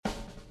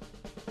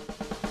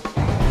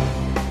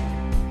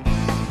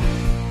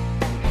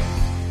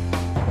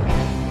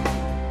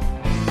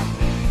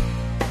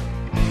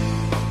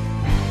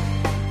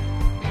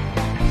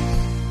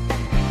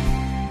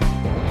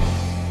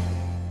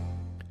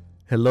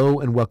Hello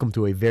and welcome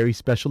to a very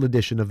special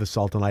edition of the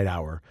Salt and Light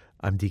Hour.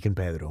 I'm Deacon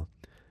Pedro.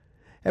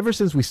 Ever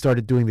since we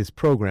started doing this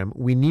program,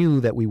 we knew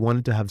that we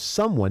wanted to have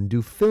someone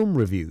do film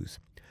reviews.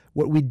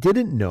 What we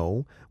didn't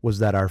know was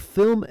that our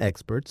film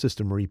expert,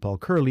 Sister Marie Paul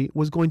Curley,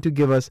 was going to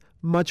give us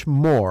much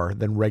more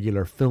than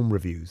regular film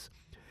reviews.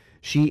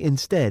 She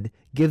instead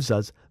gives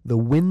us the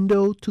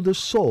window to the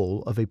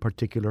soul of a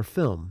particular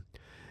film.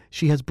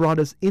 She has brought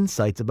us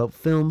insights about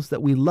films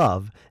that we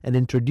love and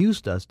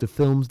introduced us to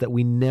films that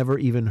we never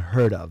even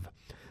heard of.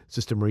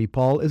 Sister Marie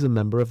Paul is a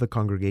member of the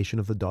Congregation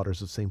of the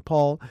Daughters of St.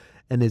 Paul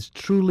and is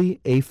truly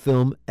a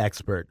film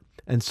expert.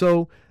 And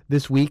so,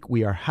 this week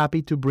we are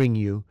happy to bring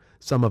you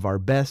some of our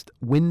best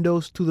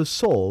Windows to the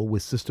Soul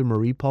with Sister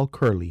Marie Paul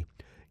Curley.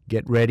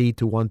 Get ready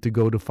to want to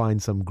go to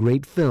find some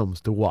great films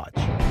to watch.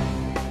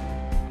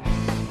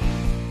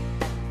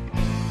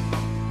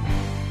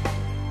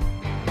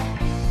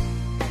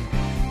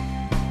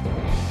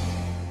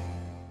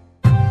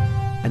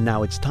 And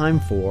now it's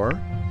time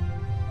for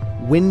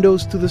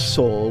Windows to the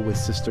Soul with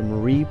Sister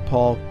Marie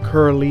Paul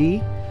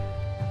Curley.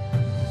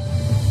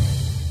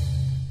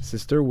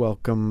 Sister,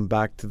 welcome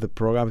back to the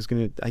program.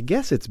 I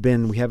guess it's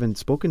been, we haven't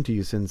spoken to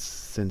you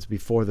since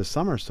before the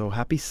summer, so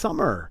happy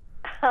summer.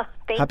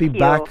 Thank you.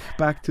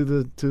 back to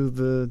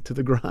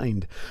the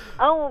grind.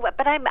 Oh,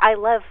 but I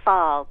love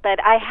fall.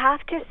 But I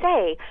have to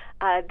say,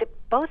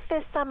 both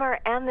this summer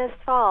and this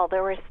fall,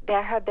 there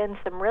have been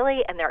some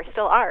really, and there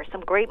still are,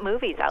 some great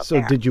movies out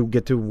there. So did you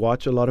get to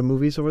watch a lot of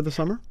movies over the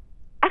summer?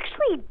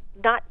 Actually,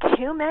 not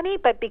too many,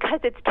 but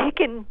because it's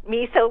taken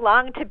me so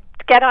long to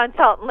get on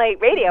Salt and Light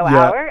Radio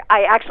Hour,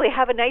 I actually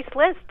have a nice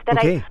list that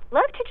I'd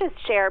love to just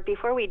share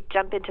before we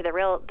jump into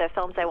the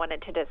films I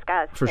wanted to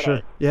discuss For today.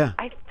 sure, yeah.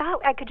 I thought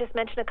I could just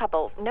mention a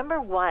couple.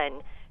 Number one,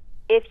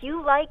 if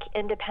you like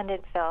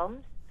independent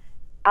films,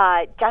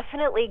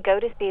 definitely go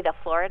to see The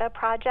Florida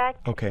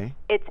Project. Okay.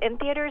 It's in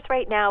theaters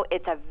right now.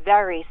 It's a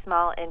very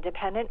small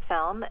independent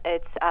film.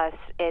 It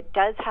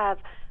does have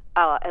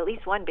at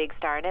least one big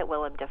star in it,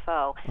 Willem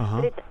Dafoe.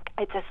 Uh-huh. But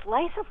it's a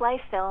slice of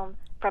life film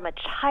from a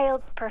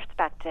child's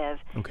perspective.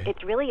 Okay.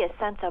 It's really a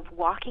sense of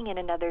walking in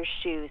another's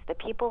shoes, the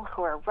people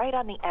who are right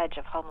on the edge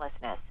of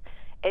homelessness.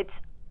 It's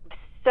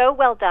so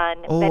well done.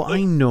 Oh,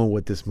 I know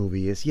what this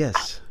movie is.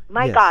 Yes.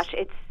 My Yes. gosh,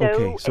 it's so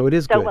okay, so it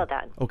is so good. well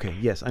done. Okay,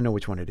 yes, I know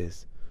which one it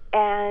is.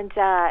 And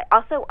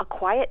also A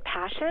Quiet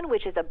Passion,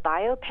 which is a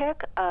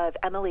biopic of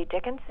Emily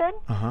Dickinson,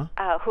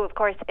 Uh-huh. who, of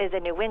course, is a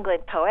New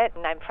England poet,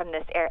 and I'm from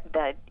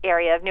the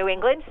area of New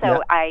England, so Yeah.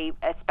 I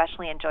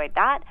especially enjoyed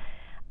that.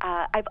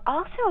 I've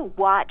also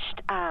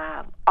watched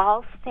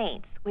All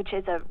Saints, which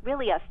is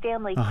really a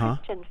family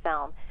Christian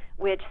film,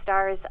 which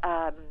stars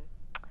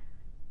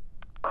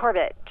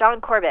John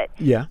Corbett.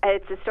 Yeah.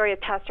 It's the story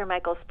of Pastor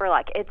Michael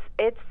Spurlock.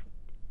 It's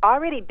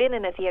already been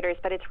in the theaters,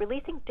 but it's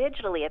releasing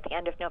digitally at the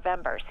end of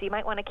November, so you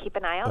might want to keep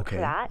an eye out for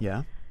that.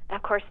 Yeah. And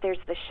of course, there's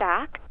The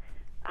Shack.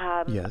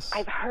 Yes.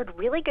 I've heard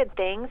really good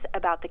things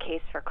about The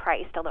Case for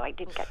Christ, although I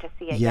didn't get to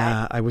see it yet.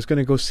 Yeah, I was going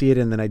to go see it,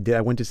 and then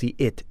I went to see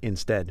It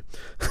instead.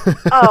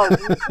 Oh,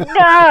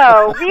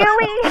 no,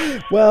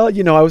 really? Well,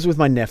 I was with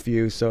my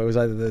nephew, so it was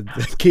either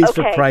the Case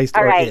for Christ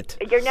all or right.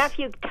 It. Your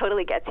nephew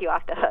totally gets you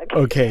off the hook.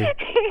 Okay.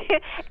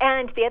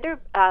 And the other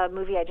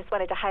movie I just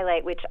wanted to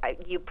highlight, which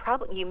you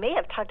may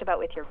have talked about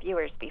with your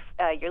viewers,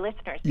 your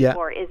listeners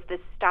before, is The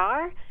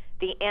Star,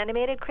 the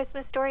animated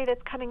Christmas story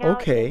that's coming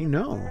out. Okay,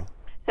 no.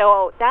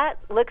 So that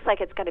looks like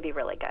it's going to be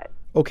really good.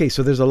 Okay,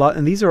 so there's a lot,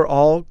 and these are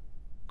all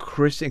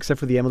Christian, except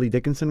for the Emily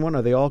Dickinson one.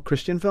 Are they all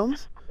Christian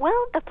films?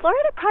 Well, The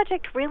Florida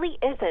Project really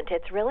isn't.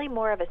 It's really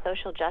more of a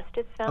social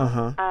justice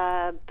film.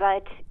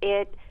 But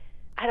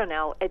I don't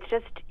know. It's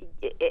just,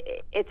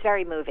 it's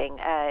very moving.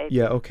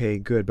 Yeah, okay,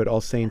 good. But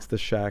All Saints, The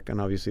Shack, and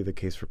obviously The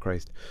Case for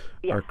Christ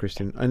are Yes.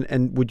 Christian.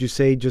 And would you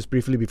say, just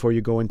briefly before you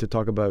go in to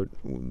talk about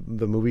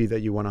the movie that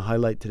you want to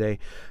highlight today,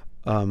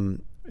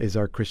 is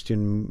our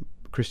Christian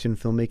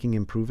filmmaking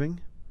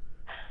improving?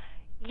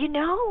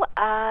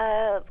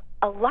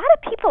 A lot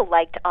of people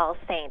liked All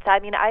Saints. I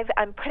mean,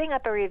 I'm putting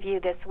up a review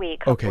this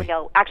week. Okay. Hopefully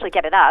I'll actually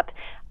get it up.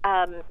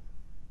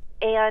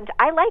 And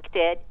I liked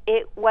it.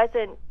 It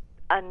wasn't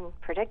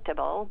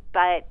unpredictable,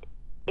 but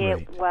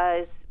it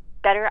was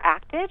better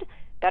acted,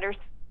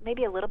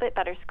 maybe a little bit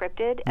better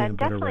scripted, and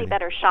definitely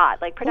better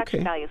shot. Like,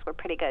 production values were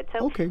pretty good.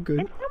 So good. in some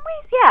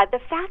ways, the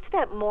fact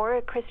that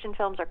more Christian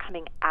films are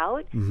coming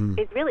out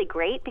is really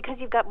great because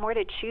you've got more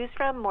to choose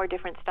from, more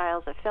different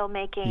styles of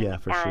filmmaking. Yeah,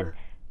 for sure.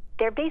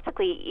 They're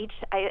basically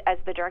as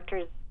the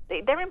directors,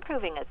 they're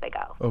improving as they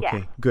go.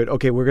 Okay, good.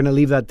 Okay, we're going to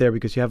leave that there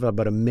because you have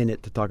about a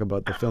minute to talk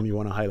about the film you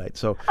want to highlight.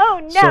 So,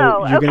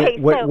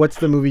 what's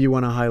the movie you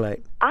want to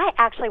highlight? I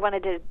actually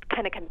wanted to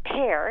kind of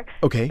compare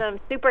some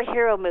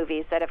superhero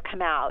movies that have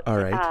come out. All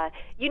right.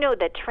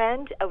 The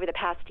trend over the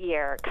past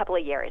couple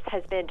of years,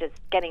 has been just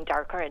getting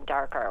darker and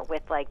darker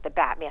with like the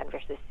Batman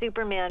versus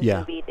Superman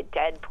movie, the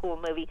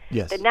Deadpool movie.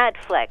 Yes. The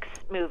Netflix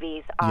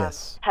movies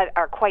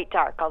are quite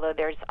dark, although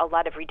there's a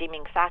lot of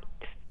redeeming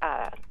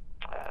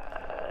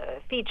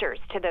features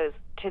to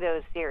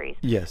those series.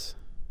 Yes.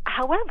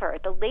 However,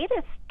 the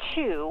latest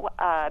two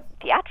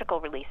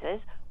theatrical releases,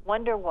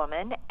 Wonder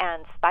Woman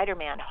and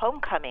Spider-Man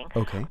Homecoming,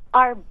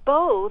 are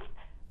both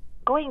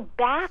going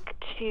back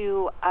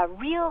to a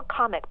real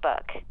comic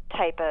book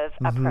type of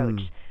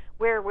approach,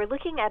 where we're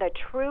looking at a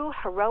true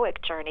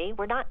heroic journey.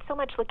 We're not so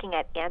much looking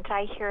at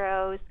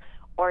anti-heroes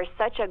or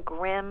such a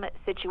grim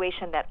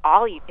situation that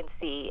all you can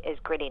see is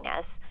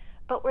grittiness.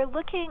 But we're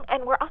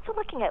also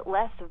looking at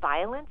less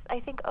violence, I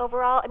think,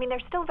 overall. I mean,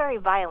 they're still very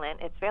violent.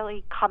 It's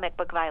very comic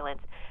book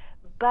violence.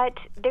 But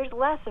there's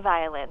less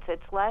violence.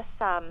 It's less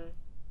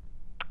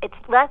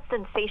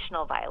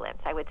sensational violence,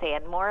 I would say,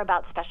 and more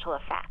about special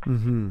effects.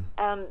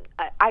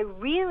 I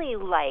really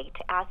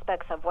liked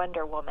aspects of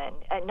Wonder Woman,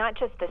 not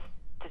just the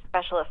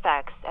special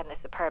effects and the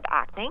superb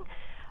acting,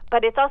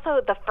 but it's also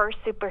the first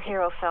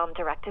superhero film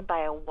directed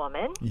by a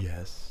woman.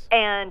 Yes.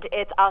 And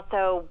it's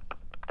also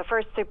the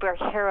first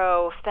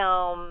superhero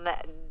film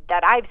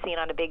that I've seen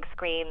on a big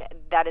screen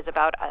that is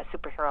about a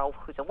superhero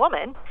who's a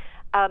woman.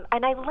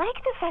 And I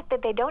like the fact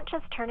that they don't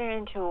just turn her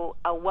into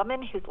a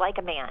woman who's like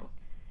a man.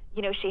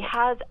 You know,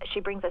 she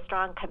brings a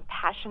strong,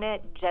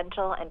 compassionate,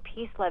 gentle, and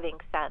peace-loving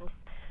sense.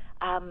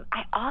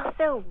 I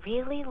also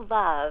really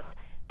love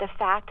the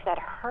fact that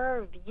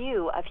her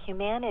view of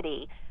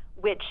humanity,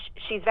 which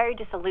she's very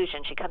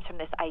disillusioned. She comes from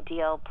this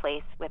ideal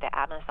place with the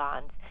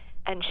Amazons,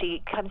 and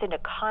she comes into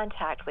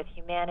contact with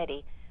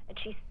humanity, and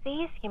she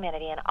sees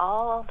humanity in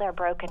all their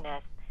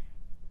brokenness,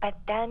 but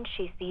then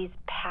she sees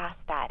past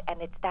that,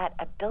 and it's that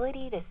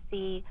ability to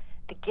see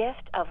the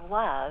gift of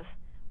love,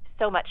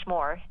 so much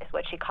more is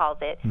what she calls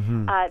it,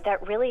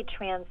 that really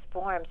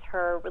transforms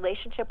her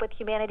relationship with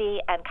humanity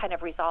and kind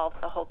of resolves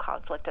the whole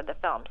conflict of the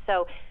film.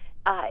 So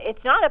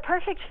it's not a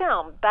perfect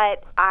film,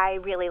 but I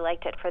really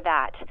liked it for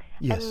that.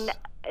 Yes. And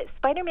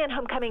Spider-Man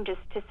Homecoming, just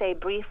to say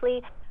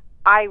briefly,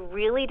 I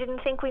really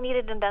didn't think we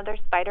needed another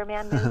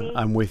Spider-Man movie.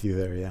 I'm with you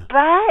there, yeah.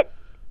 But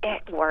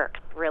it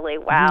worked really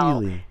well.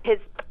 Really?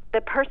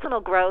 The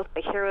personal growth,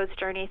 the hero's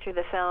journey through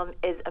the film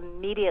is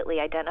immediately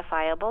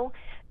identifiable.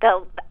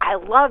 I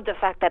love the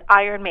fact that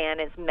Iron Man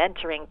is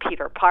mentoring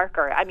Peter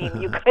Parker. I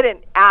mean, you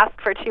couldn't ask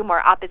for two more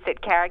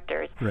opposite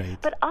characters. Right.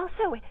 But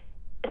also,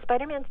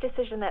 Spider-Man's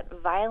decision that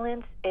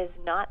violence is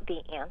not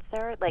the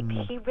answer, like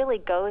he really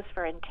goes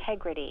for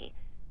integrity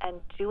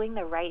and doing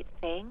the right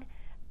thing,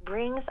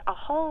 brings a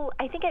whole,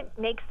 I think it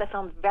makes the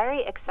film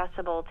very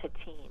accessible to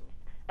teens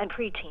and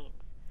preteens.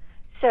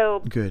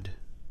 So good.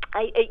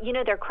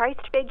 They're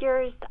Christ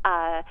figures.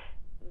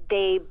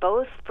 They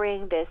both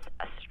bring this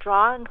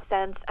strong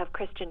sense of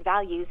Christian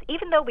values,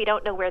 even though we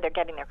don't know where they're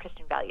getting their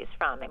Christian values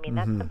from. I mean,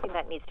 that's something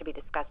that needs to be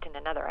discussed in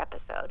another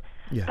episode.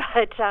 Yeah.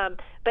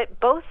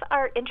 But both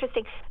are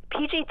interesting.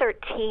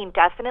 PG-13,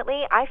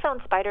 definitely. I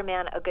found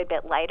Spider-Man a good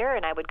bit lighter,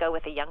 and I would go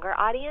with a younger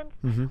audience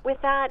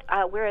with that,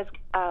 whereas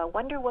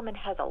Wonder Woman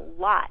has a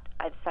lot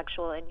of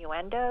sexual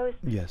innuendos.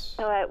 Yes.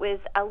 So it was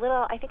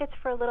I think it's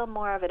for a little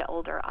more of an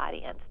older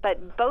audience.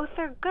 But both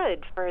are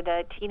good for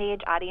the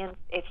teenage audience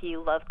if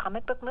you love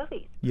comic book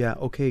movies. Yeah,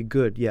 okay,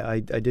 good. Yeah, I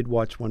did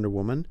watch Wonder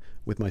Woman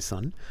with my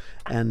son,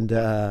 and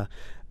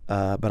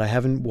but I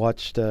haven't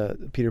watched I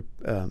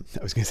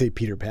was going to say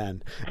Peter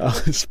Pan,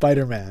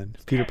 Spider-Man,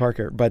 Peter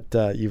Parker, but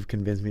you've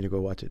convinced me to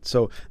go watch it.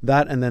 So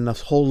that, and then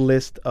this whole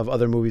list of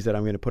other movies that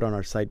I'm going to put on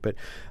our site, but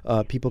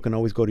people can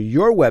always go to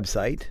your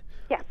website.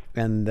 Yes.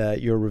 And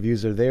your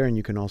reviews are there, and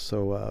you can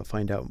also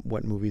find out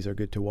what movies are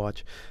good to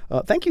watch.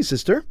 Thank you,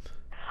 sister.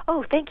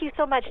 Oh, thank you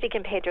so much,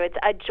 Deacon Pedro. It's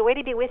a joy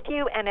to be with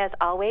you, and as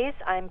always,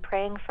 I'm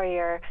praying for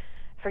you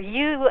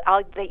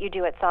that you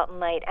do at Salt and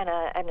Light,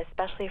 and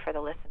especially for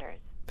the listeners.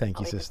 Thank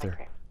you, sister.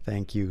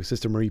 Thank you.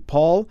 Sister Marie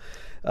Paul.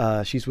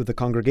 She's with the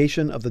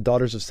Congregation of the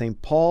Daughters of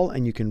St. Paul,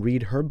 and you can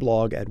read her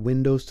blog at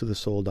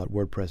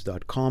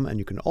windowstothesoul.wordpress.com, and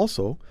you can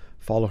also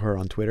follow her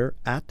on Twitter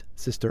at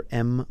Sister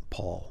M.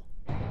 Paul.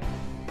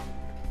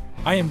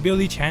 I am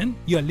Billy Chan.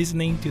 You are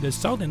listening to the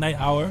Salt and Light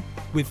Hour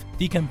with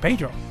Deacon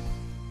Pedro.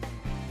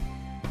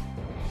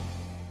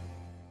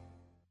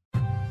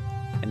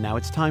 And now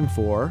it's time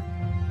for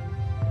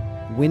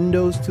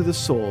Windows to the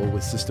Soul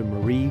with Sister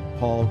Marie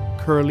Paul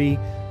Curley.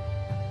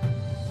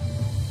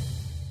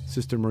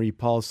 Sister Marie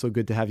Paul, so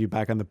good to have you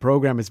back on the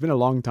program. It's been a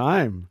long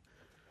time.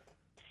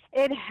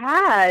 It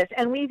has,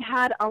 and we've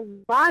had a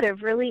lot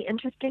of really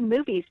interesting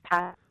movies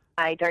pass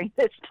by during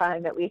this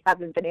time that we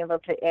haven't been able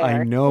to air.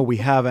 I know we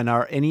have, and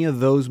are any of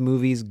those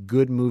movies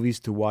good movies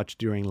to watch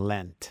during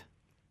Lent?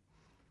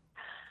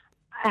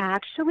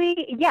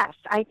 Actually, yes,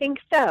 I think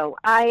so.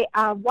 I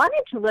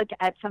wanted to look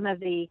at some of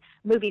the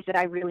movies that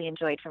I really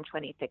enjoyed from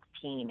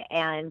 2016,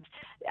 and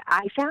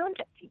I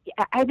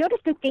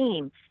noticed a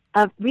theme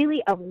of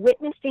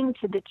witnessing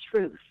to the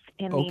truth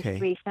in these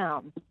three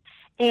films.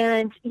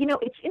 And,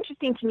 it's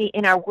interesting to me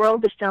in our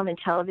world of film and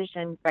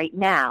television right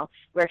now,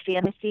 where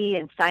fantasy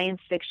and science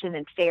fiction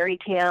and fairy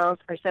tales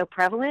are so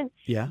prevalent,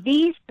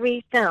 these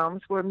three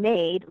films were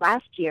made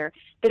last year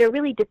that are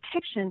really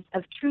depictions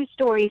of true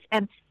stories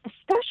and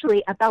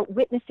especially about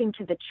witnessing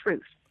to the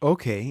truth.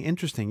 Okay,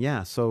 interesting.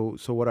 Yeah. So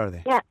what are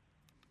they? Yeah.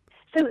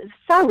 So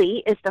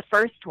Sully is the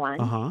first one.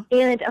 Uh-huh.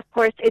 And, of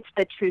course, it's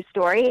the true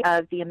story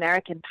of the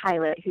American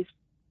pilot who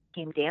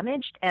became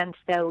damaged. And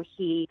so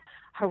he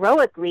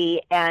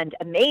heroically and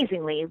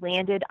amazingly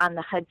landed on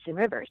the Hudson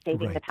River,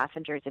 saving the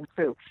passengers and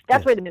crew.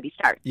 That's where the movie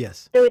starts.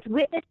 Yes. So it's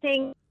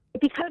witnessing.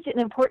 It becomes an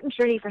important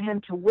journey for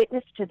him to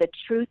witness to the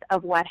truth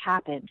of what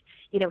happened.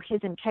 You know, his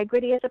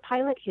integrity as a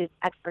pilot, his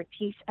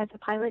expertise as a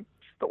pilot.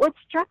 But what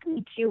struck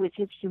me, too, was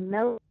his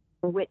humility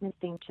for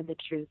witnessing to the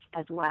truth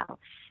as well,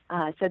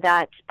 so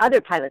that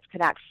other pilots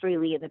could act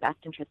freely in the best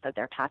interest of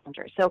their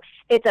passengers. So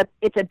it's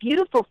a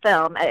beautiful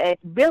film.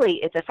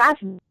 It's a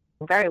fascinating,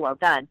 very well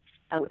done,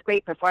 with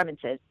great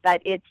performances.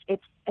 But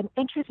it's an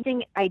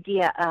interesting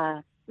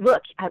idea,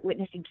 look at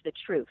witnessing to the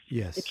truth,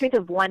 the truth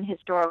of one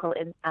historical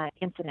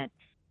incident.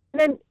 And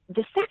then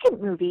the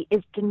second movie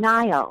is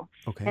Denial.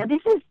 Okay. Now,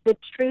 this is the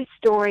true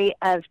story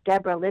of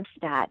Deborah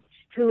Lipstadt,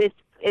 who is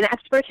an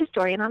expert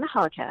historian on the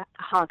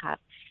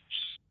Holocaust,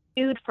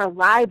 sued for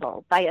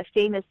libel by a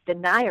famous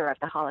denier of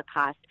the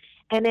Holocaust.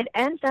 And it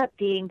ends up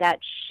being that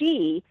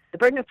the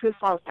burden of proof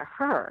falls to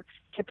her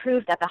to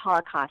prove that the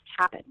Holocaust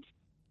happened.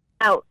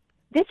 Now,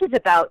 this is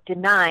about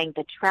denying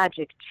the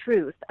tragic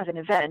truth of an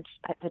event,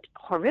 the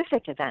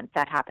horrific event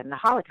that happened, the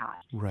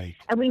Holocaust. Right.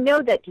 And we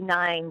know that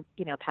denying,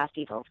 past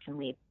evils can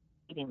lead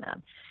to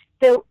them.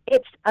 So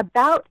it's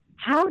about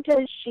how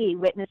does she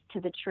witness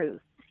to the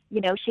truth?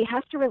 She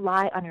has to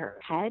rely on her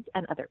head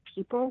and other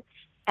people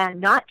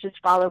and not just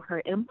follow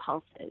her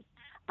impulses.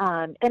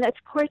 And of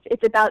course,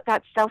 it's about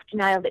that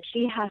self-denial that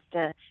she has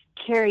to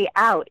carry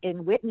out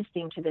in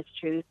witnessing to this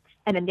truth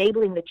and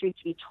enabling the truth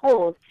to be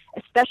told,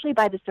 especially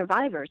by the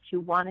survivors who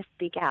want to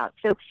speak out.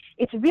 So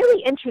it's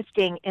really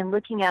interesting in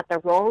looking at the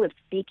role of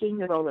speaking,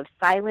 the role of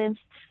silence,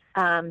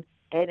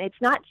 and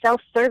it's not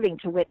self-serving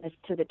to witness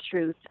to the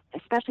truth,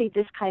 especially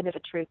this kind of a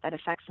truth that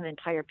affects an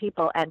entire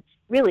people and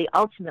really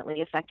ultimately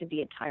affected the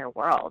entire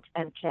world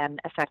and can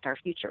affect our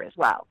future as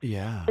well.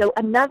 Yeah. So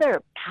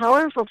another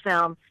powerful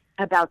film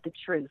about the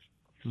truth.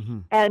 Mm-hmm.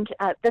 And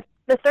the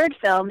third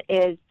film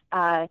is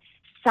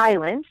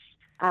Silence,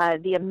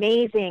 the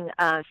amazing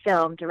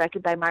film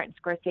directed by Martin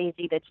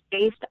Scorsese that's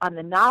based on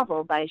the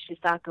novel by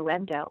Shusaku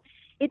Endo.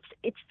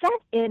 It's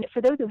set in, for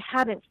those who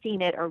haven't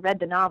seen it or read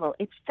the novel,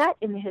 it's set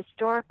in the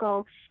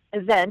historical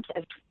event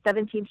of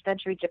 17th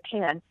century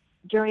Japan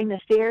during the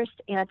fierce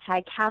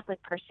anti-Catholic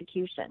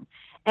persecution.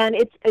 And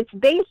it's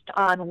based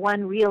on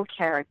one real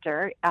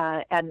character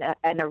and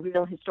a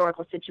real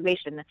historical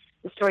situation.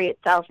 The story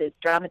itself is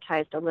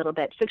dramatized a little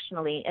bit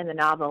fictionally in the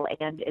novel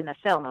and in the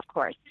film, of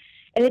course.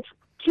 And it's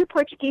two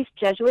Portuguese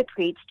Jesuit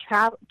priests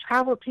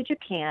traveled to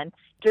Japan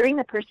during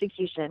the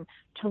persecution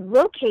to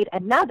locate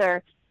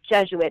another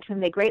Jesuit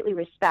whom they greatly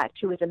respect,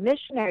 who was a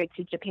missionary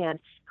to Japan,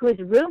 who is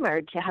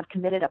rumored to have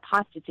committed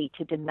apostasy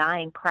to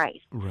denying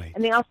Christ. Right.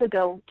 And they also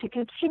go to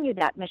continue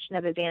that mission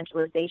of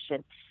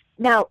evangelization.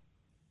 Now,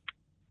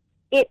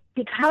 it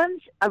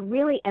becomes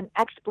an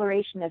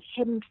exploration of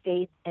hidden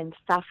faith and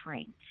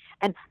suffering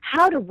and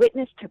how to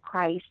witness to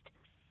Christ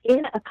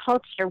in a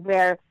culture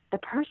where the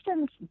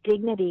person's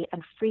dignity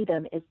and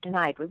freedom is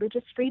denied,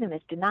 religious freedom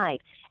is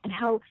denied, and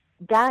how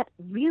that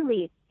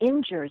really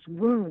injures,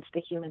 wounds the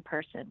human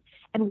person.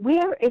 And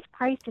where is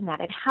Christ in that?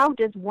 And how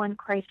does one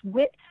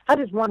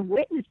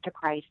witness to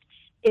Christ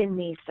in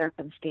these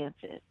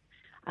circumstances?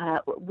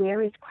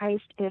 Where is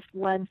Christ if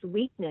one's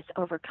weakness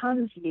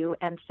overcomes you,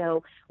 and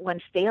so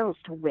one fails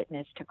to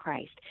witness to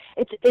Christ?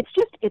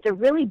 It's a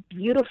really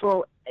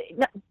beautiful.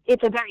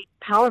 It's a very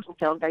powerful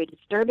film, very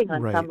disturbing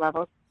on some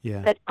levels,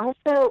 but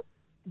also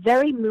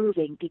very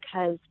moving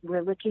because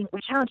we're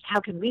challenged.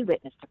 How can we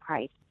witness to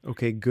Christ?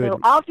 Okay, good. So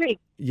all three,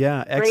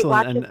 excellent. Great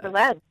watches for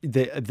Lent.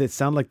 They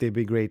sound like they'd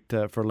be great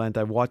for Lent.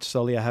 I've watched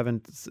Sully. I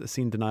haven't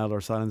seen Denial or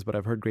Silence, but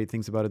I've heard great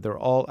things about it. They're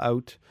all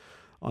out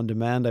on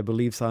demand. I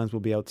believe Silence will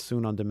be out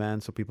soon on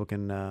demand, so people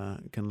can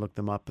look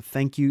them up.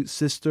 Thank you,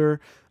 sister.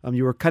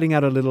 You were cutting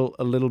out a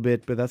little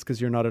bit, but that's because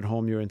you're not at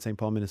home. You're in St.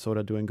 Paul,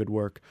 Minnesota, doing good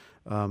work.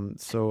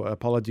 So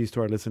apologies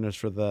to our listeners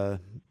for the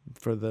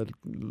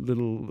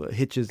little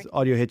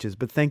audio hitches.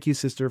 But thank you,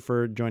 sister,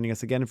 for joining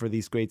us again and for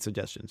these great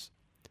suggestions.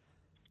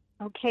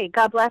 Okay,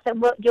 God bless,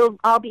 and you'll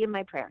all be in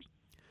my prayers.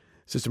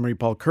 Sister Marie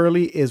Paul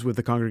Curley is with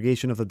the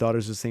Congregation of the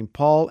Daughters of St.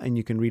 Paul, and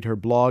you can read her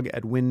blog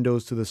at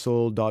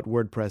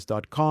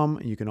windowstothesoul.wordpress.com,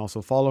 and you can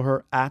also follow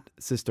her at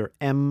Sister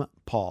M.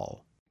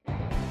 Paul.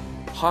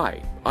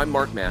 Hi, I'm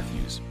Mark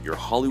Matthews, your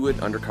Hollywood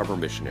undercover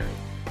missionary,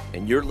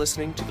 and you're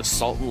listening to the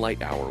Salt and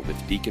Light Hour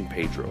with Deacon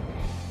Pedro.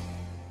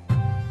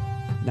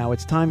 Now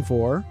it's time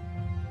for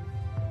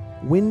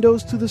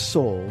Windows to the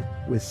Soul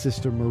with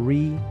Sister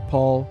Marie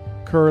Paul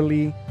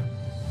Curley.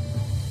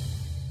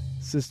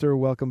 Sister,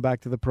 welcome back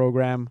to the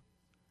program.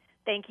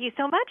 Thank you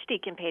so much,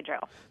 Deacon Pedro.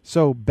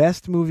 So,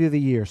 best movie of the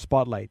year,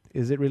 Spotlight.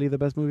 Is it really the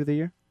best movie of the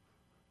year?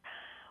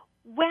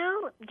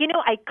 Well,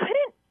 I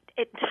couldn't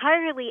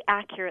entirely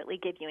accurately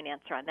give you an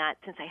answer on that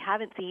since I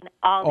haven't seen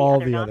all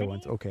the other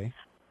ones. Okay.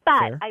 But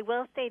Fair. I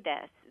will say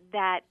this.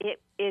 that it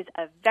is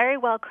a very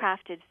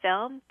well-crafted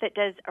film that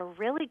does a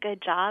really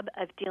good job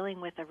of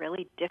dealing with a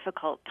really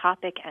difficult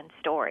topic and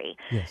story.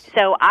 Yes.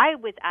 So I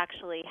was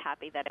actually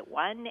happy that it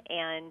won,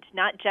 and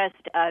not just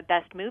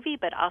Best Movie,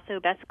 but also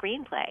Best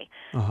Screenplay,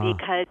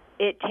 because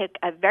it took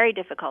a very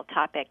difficult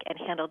topic and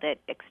handled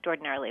it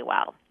extraordinarily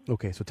well.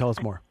 Okay, so tell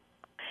us more.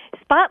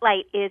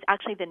 Spotlight is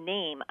actually the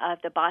name of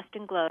the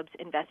Boston Globe's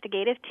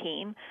investigative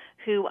team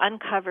who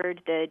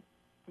uncovered the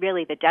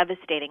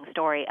devastating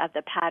story of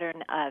the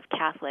pattern of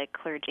Catholic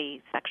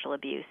clergy sexual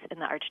abuse in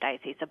the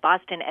Archdiocese of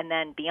Boston and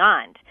then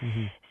beyond.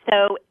 Mm-hmm.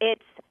 So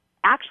it's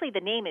actually, the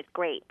name is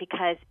great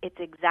because it's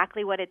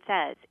exactly what it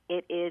says.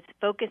 It is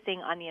focusing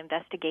on the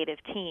investigative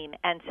team.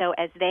 And so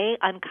as they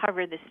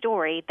uncover the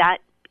story, that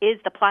is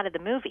the plot of the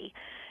movie.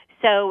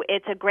 So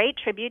it's a great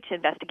tribute to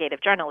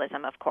investigative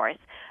journalism, of course,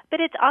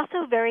 but it's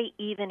also very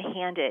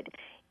even-handed.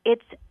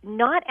 It's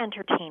not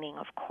entertaining,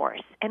 of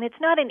course, and it's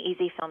not an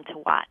easy film to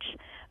watch.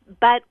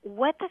 But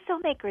what the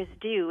filmmakers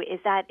do is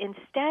that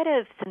instead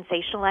of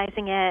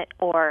sensationalizing it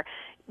or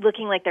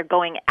looking like they're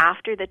going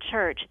after the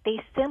church, they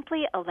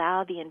simply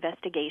allow the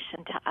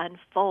investigation to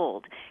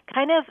unfold,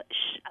 kind of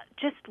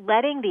just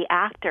letting the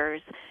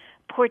actors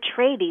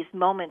portray these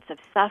moments of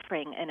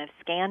suffering and of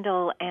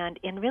scandal and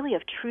really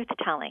of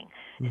truth-telling,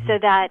 so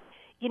that,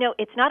 you know,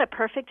 it's not a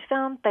perfect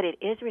film, but it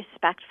is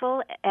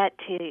respectful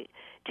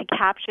to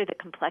capture the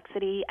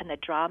complexity and the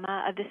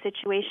drama of the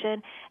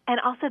situation, and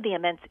also the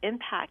immense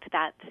impact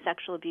that the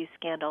sexual abuse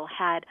scandal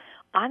had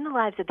on the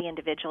lives of the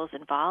individuals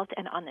involved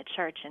and on the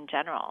church in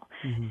general.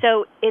 Mm-hmm.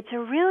 So it's a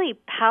really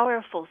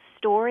powerful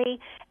story,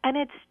 and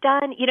it's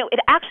done, you know, it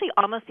actually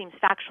almost seems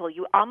factual.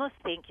 You almost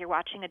think you're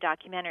watching a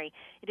documentary.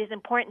 It is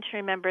important to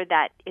remember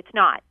that it's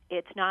not.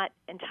 It's not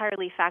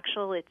entirely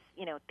factual. It's,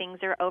 you know, things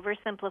are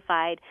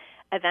oversimplified,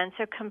 events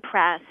are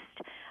compressed,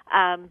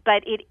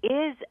 but it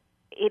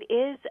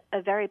is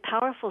a very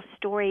powerful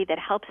story that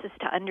helps us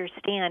to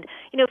understand,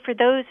 you know, for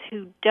those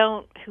who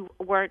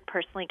weren't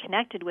personally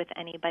connected with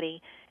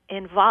anybody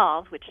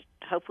involved, which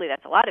hopefully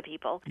that's a lot of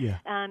people,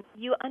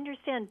 you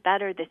understand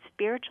better the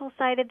spiritual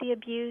side of the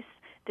abuse,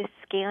 the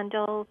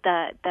scandal,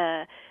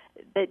 the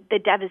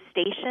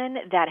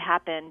devastation that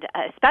happened,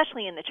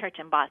 especially in the church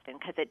in Boston,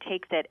 because it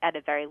takes it at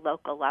a very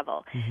local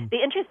level. Mm-hmm. The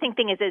interesting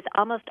thing is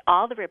almost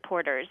all the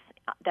reporters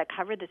that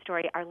covered the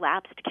story are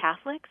lapsed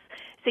Catholics,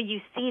 so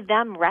you see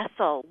them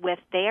wrestle with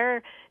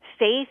their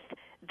faith,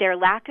 their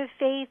lack of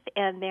faith,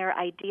 and their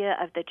idea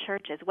of the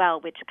church as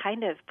well, which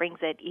kind of brings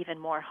it even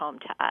more home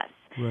to us.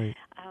 Right.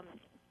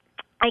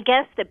 I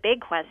guess the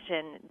big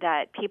question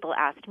that people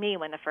asked me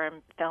when the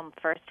film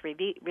first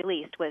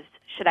released was,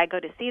 should I go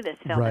to see this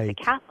film as a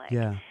Catholic?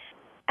 Yeah.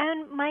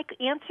 And my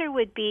answer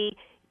would be,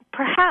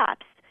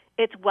 perhaps.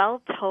 It's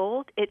well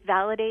told. It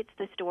validates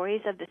the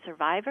stories of the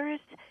survivors.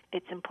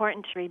 It's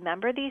important to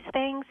remember these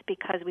things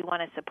because we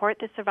want to support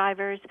the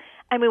survivors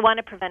and we want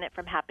to prevent it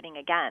from happening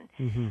again.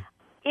 Mm-hmm.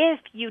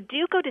 If you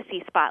do go to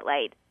see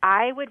Spotlight,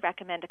 I would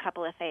recommend a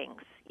couple of things.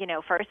 You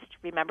know, first,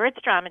 remember it's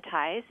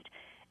dramatized.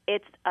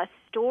 It's a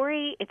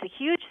story, it's a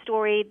huge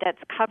story that's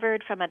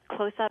covered from a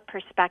close-up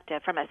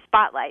perspective, from a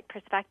spotlight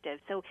perspective.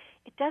 So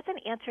it doesn't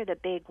answer the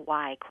big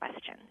why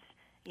questions.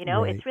 You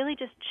know, It's really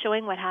just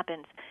showing what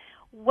happens.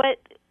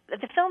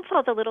 The film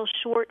falls a little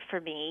short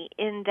for me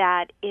in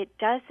that it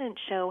doesn't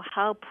show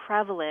how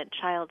prevalent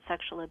child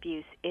sexual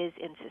abuse is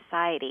in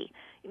society,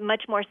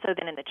 much more so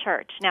than in the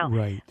church. Now,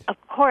 of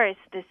course,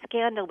 the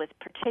scandal was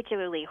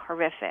particularly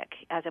horrific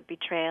as a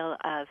betrayal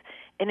of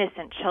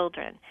innocent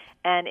children,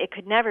 and it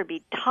could never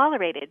be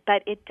tolerated,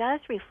 but it does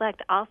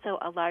reflect also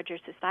a larger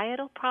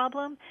societal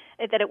problem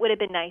that it would have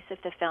been nice if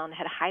the film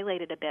had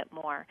highlighted a bit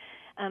more.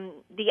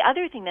 The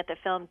other thing that the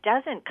film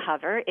doesn't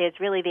cover is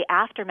really the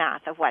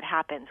aftermath of what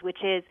happens, which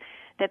is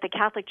that the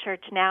Catholic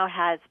Church now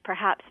has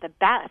perhaps the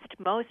best,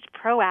 most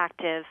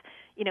proactive,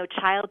 you know,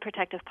 child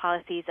protective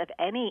policies of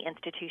any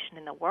institution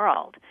in the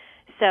world.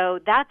 So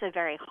that's a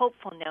very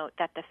hopeful note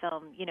that the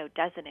film, you know,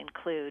 doesn't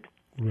include.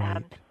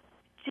 Right.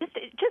 Just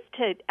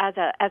to as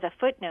a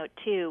footnote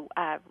too,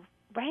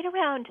 right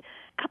around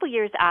a couple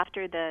years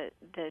after the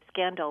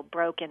scandal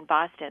broke in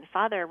Boston,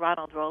 Father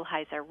Ronald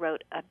Rolheiser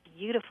wrote a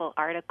beautiful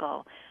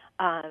article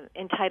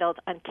entitled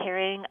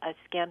 "Uncarrying a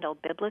Scandal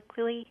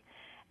Biblically,"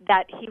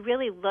 that he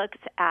really looks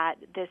at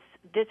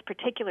this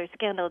particular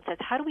scandal and says,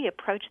 how do we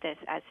approach this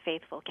as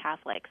faithful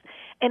Catholics?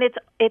 And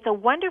it's a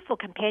wonderful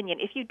companion.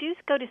 If you do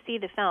go to see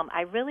the film,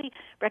 I really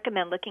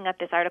recommend looking up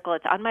this article.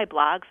 It's on my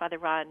blog. Father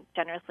Ron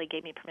generously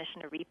gave me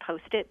permission to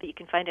repost it, but you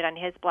can find it on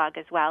his blog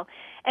as well.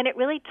 And it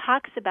really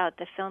talks about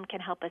the film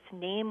can help us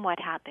name what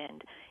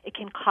happened. It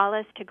can call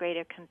us to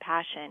greater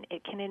compassion.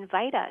 It can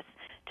invite us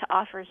to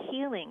offer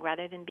healing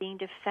rather than being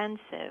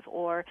defensive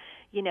or,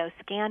 you know,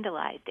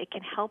 scandalized. It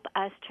can help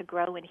us to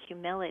grow in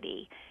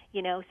humility,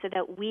 you know, so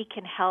that we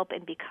can help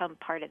and become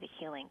part of the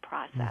healing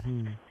process.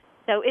 Mm-hmm.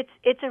 So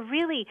it's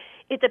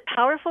a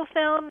powerful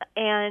film,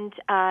 and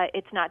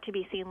it's not to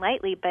be seen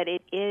lightly, but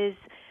it is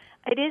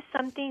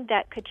something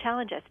that could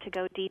challenge us to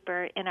go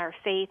deeper in our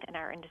faith and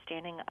our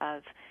understanding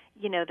of,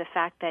 you know, the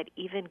fact that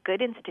even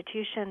good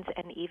institutions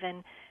and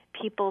even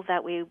people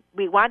that we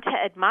want to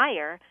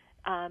admire,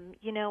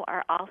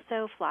 are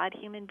also flawed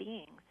human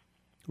beings.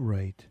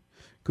 Right.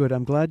 Good.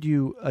 I'm glad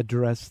you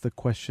addressed the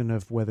question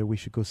of whether we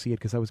should go see it,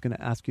 because I was going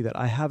to ask you that.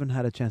 I haven't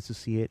had a chance to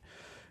see it.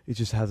 It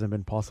just hasn't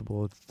been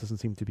possible. It doesn't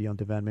seem to be on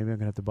demand. Maybe I'm going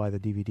to have to buy the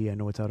DVD. I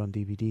know it's out on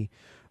DVD.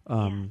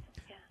 I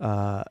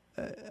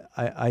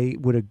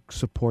would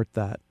support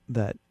that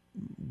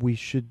we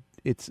should.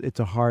 It's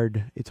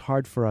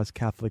hard for us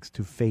Catholics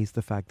to face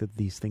the fact that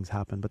these things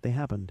happen, but they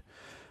happened,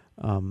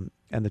 and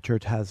the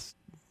Church has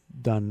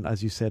done,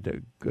 as you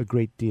said, a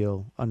great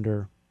deal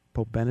under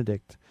Pope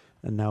Benedict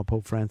and now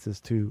Pope Francis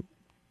to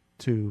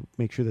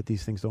make sure that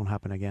these things don't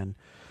happen again.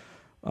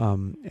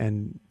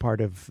 And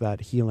part of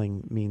that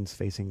healing means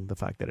facing the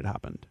fact that it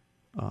happened.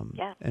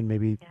 And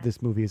maybe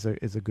this movie is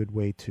a good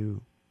way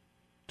to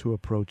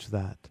approach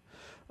that.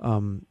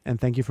 And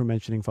thank you for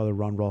mentioning Father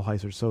Ron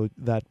Rolheiser. So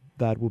that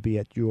will be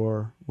at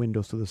your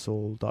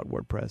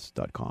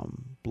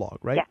windowstothesoul.wordpress.com blog,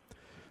 right? Yeah.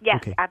 Yes,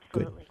 okay,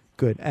 absolutely.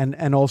 Good.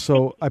 And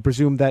also, I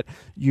presume that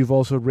you've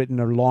also written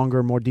a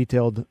longer, more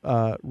detailed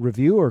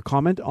review or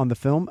comment on the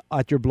film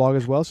at your blog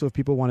as well. So if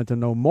people wanted to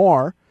know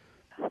more,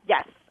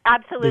 yes,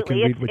 absolutely. They can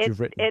read what you've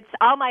written. It's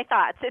all my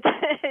thoughts.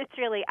 It's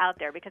really out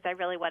there because I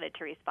really wanted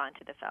to respond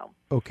to the film.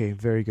 Okay,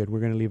 very good. We're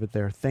going to leave it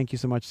there. Thank you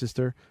so much,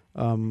 Sister.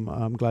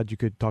 I'm glad you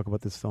could talk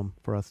about this film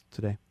for us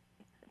today.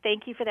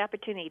 Thank you for the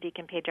opportunity,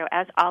 Deacon Pedro,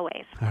 as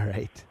always. All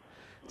right.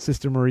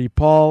 Sister Marie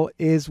Paul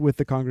is with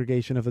the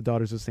Congregation of the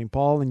Daughters of St.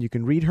 Paul, and you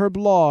can read her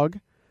blog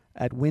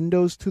at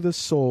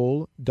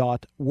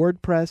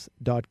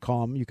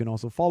windowstothesoul.wordpress.com. You can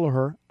also follow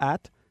her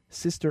at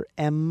Sister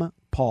M.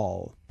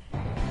 Paul.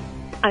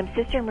 I'm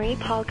Sister Marie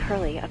Paul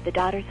Curley of the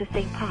Daughters of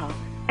St. Paul,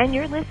 and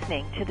you're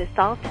listening to the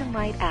Salt and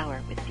Light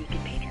Hour with Deacon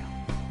Pedro.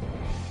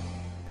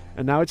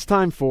 And now it's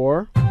time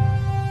for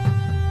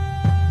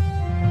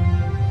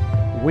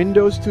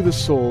Windows to the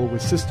Soul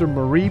with Sister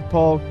Marie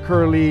Paul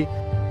Curley.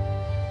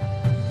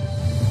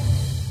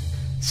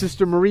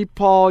 Sister Marie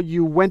Paul,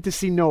 you went to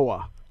see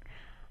Noah.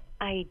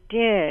 I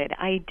did,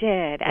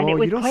 and it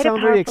was you don't quite sound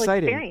a very powerful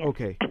excited. experience.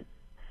 Okay,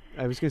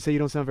 I was going to say you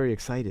don't sound very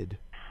excited.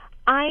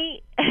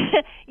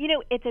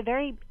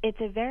 It's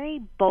a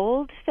very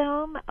bold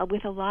film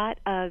with a lot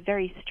of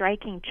very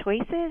striking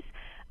choices,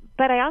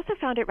 but I also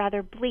found it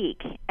rather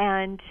bleak,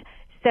 and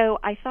so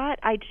I thought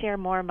I'd share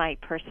more of my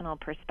personal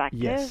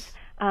perspective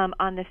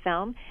on the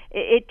film.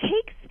 It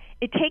takes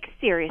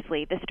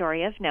seriously the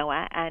story of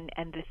Noah and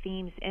the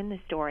themes in the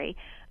story,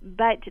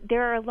 but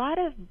there are a lot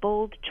of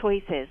bold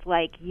choices,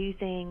 like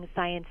using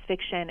science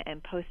fiction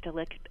and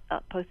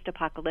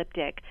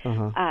post-apocalyptic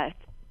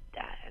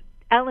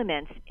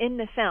elements in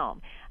the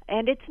film.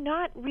 And it's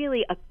not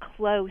really a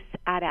close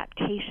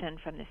adaptation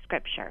from the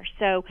scripture.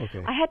 So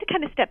I had to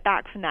kind of step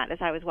back from that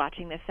as I was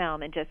watching the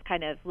film and just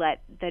kind of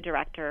let the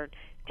director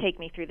take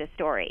me through the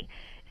story.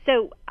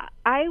 So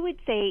I would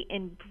say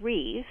in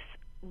brief,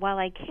 while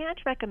I can't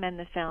recommend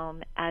the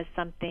film as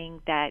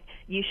something that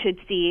you should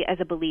see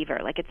as a believer,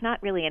 like it's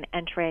not really an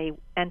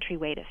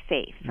entryway to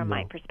faith from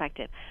my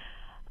perspective,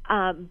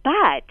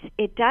 but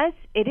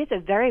it is a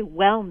very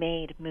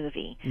well-made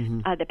movie.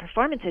 The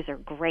performances are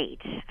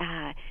great.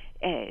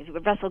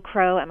 Russell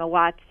Crowe, Emma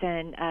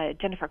Watson,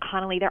 Jennifer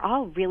Connelly, they're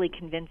all really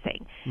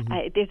convincing.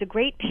 There's a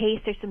great pace.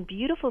 There's some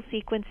beautiful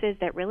sequences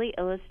that really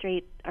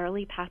illustrate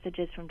early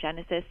passages from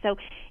Genesis. So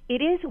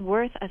it is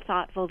worth a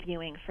thoughtful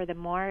viewing for the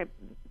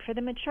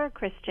mature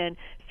Christian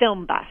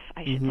film buff,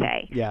 I should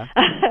say. Yeah.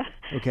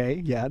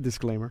 Okay. Yeah.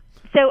 Disclaimer.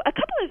 So a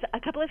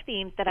couple of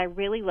themes that I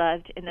really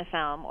loved in the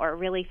film, or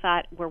really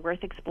thought were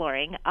worth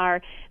exploring,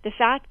 are the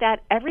fact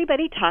that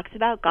everybody talks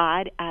about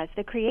God as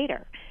the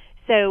creator.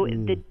 So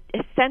the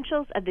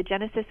essentials of the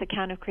Genesis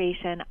account of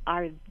creation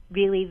are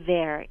really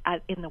there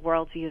in the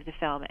worldview of the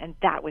film, and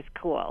that was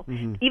cool.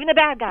 Even the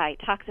bad guy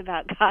talks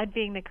about God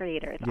being the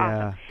creator. It's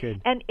awesome.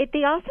 Good. And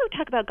they also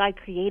talk about God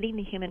creating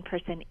the human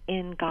person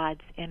in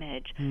God's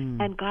image,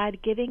 and God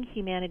giving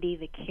humanity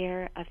the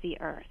care of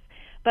the earth.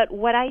 But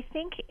what I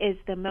think is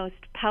the most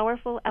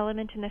powerful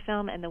element in the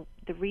film, and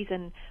the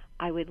reason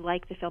I would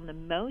like the film the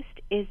most,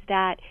 is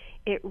that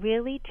it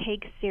really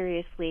takes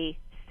seriously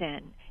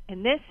sin.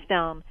 In this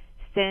film,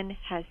 sin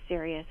has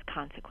serious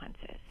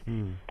consequences.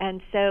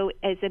 And so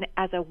as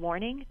a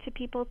warning to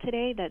people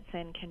today that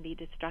sin can be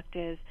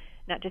destructive,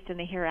 not just in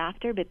the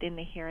hereafter, but in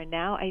the here and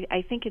now,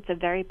 I think it's a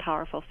very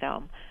powerful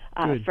film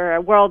for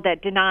a world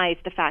that denies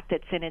the fact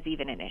that sin is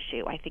even an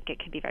issue. I think it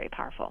can be very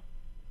powerful.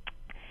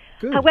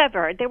 Good.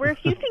 However, there were a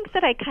few things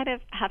that I kind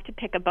of have to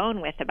pick a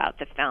bone with about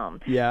the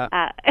film.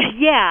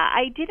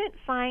 I didn't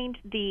find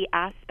the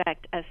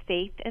aspect of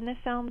faith in the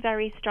film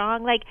very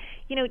strong. Like,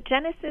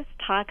 Genesis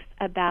talks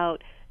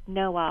about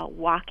Noah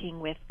walking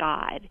with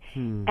God,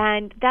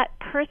 and that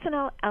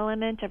personal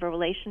element of a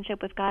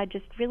relationship with God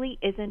just really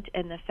isn't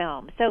in the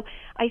film. So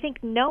I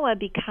think Noah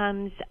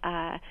becomes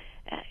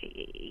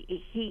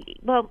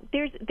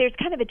there's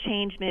kind of a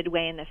change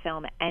midway in the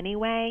film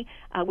anyway,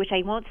 which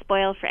I won't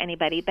spoil for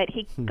anybody, but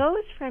he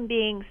goes from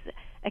being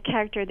a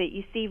character that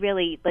you see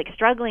really like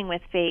struggling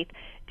with faith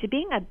to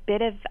being a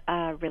bit of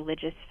a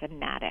religious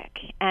fanatic.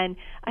 And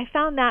I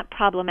found that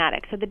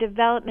problematic. So the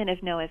development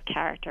of Noah's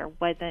character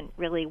wasn't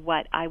really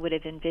what I would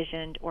have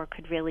envisioned or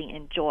could really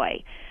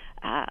enjoy.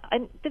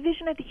 And the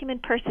vision of the human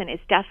person is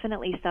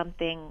definitely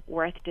something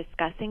worth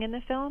discussing in the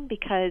film,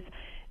 because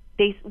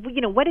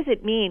what does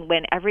it mean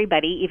when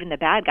everybody, even the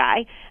bad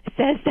guy,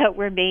 says that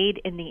we're made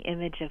in the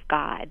image of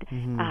God?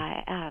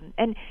 Mm-hmm.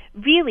 And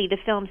really, the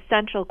film's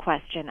central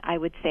question, I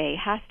would say,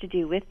 has to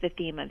do with the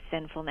theme of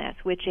sinfulness,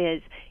 which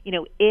is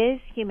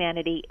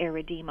humanity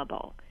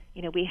irredeemable?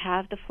 We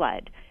have the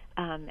flood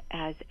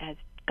as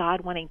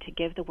God wanting to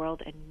give the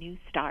world a new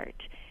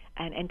start.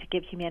 And to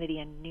give humanity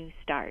a new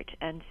start.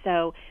 And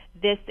so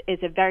this is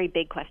a very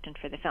big question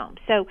for the film.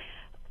 So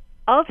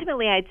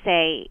ultimately, I'd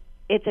say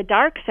it's a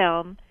dark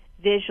film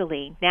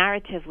visually,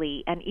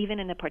 narratively, and even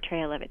in the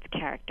portrayal of its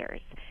characters.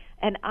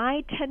 And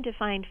I tend to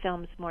find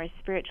films more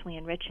spiritually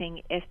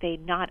enriching if they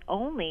not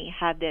only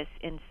have this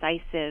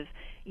incisive,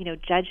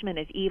 judgment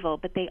as evil,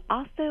 but they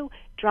also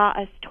draw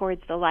us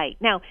towards the light.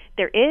 Now,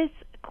 there is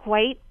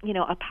quite,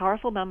 a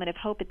powerful moment of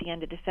hope at the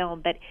end of the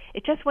film, but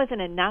it just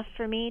wasn't enough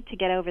for me to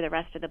get over the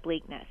rest of the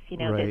bleakness,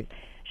 right. This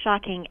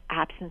shocking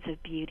absence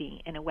of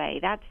beauty in a way.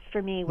 That's,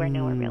 for me, where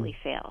Noah really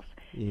fails.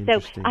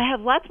 So I have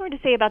lots more to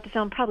say about the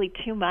film, probably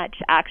too much,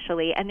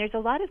 actually, and there's a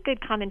lot of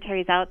good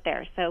commentaries out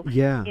there. So,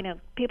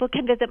 people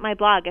can visit my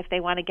blog if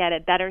they want to get a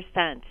better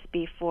sense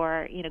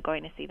before,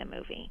 going to see the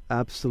movie.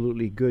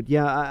 Absolutely good.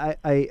 Yeah,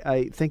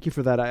 I thank you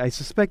for that. I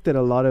suspect that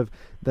a lot of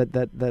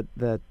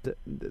the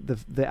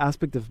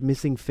aspect of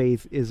missing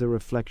faith is a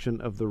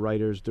reflection of the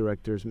writers,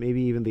 directors,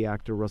 maybe even the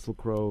actor Russell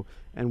Crowe,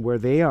 and where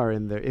they are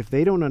in there. If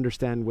they don't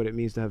understand what it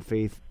means to have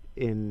faith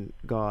in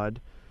God,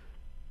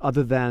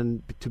 other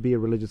than to be a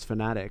religious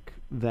fanatic,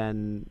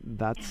 then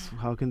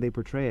how can they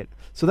portray it?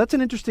 So that's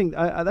an interesting,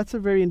 that's a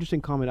very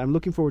interesting comment. I'm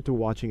looking forward to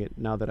watching it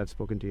now that I've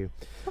spoken to you.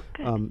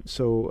 Okay.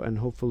 And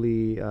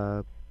hopefully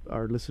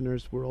our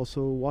listeners will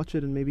also watch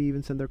it and maybe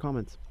even send their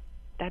comments.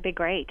 That'd be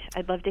great.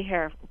 I'd love to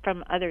hear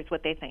from others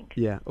what they think.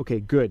 Yeah.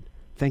 Okay, good.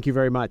 Thank you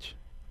very much.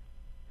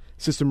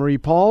 Sister Marie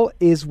Paul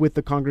is with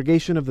the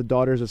Congregation of the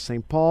Daughters of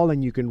St. Paul,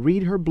 and you can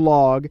read her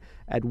blog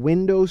at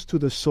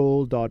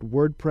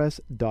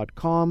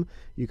windowstothesoul.wordpress.com.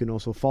 You can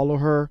also follow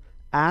her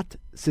at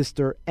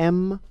Sister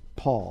M.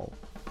 Paul.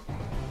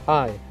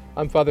 Hi,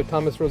 I'm Father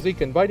Thomas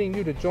Rosique, inviting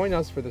you to join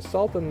us for the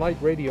Salt and Light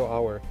Radio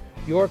Hour,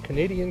 your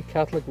Canadian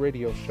Catholic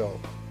radio show.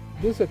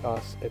 Visit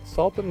us at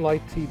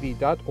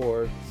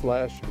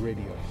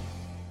saltandlighttv.org/radio.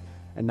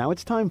 And now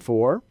it's time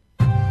for...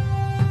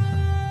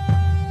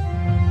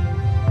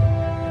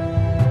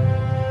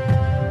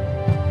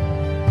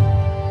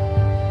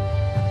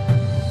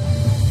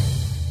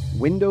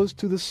 Windows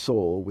to the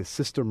Soul with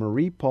Sister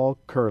Marie Paul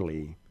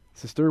Curley.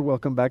 Sister,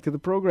 welcome back to the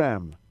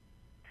program.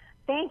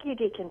 Thank you,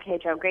 Deacon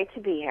Pedro. Great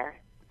to be here.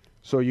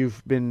 So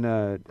you've been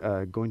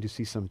going to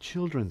see some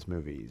children's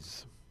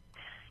movies.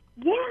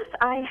 Yes,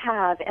 I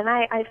have. And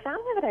I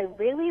found one that I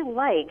really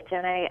liked,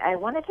 and I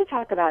wanted to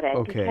talk about it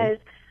because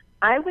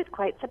I was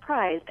quite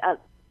surprised.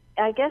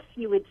 I guess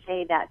you would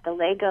say that the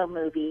Lego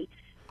movie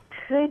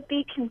could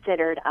be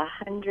considered a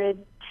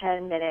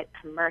 110-minute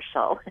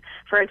commercial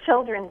for a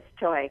children's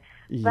toy.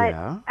 But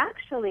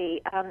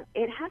actually,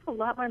 it has a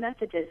lot more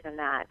messages than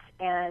that.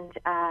 And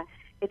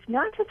it's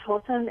not just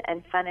wholesome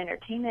and fun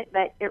entertainment,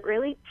 but it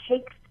really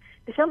takes,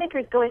 the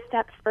filmmakers go a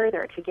step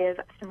further to give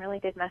some really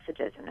good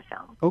messages in the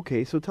film.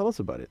 Okay, so tell us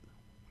about it.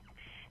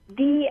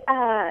 In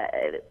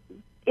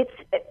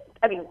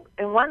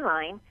one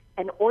line,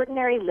 an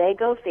ordinary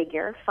Lego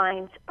figure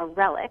finds a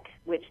relic,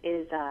 which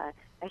is a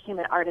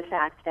human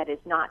artifact that is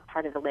not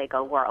part of the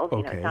Lego world.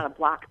 Okay. It's not a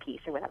block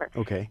piece or whatever.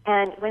 Okay.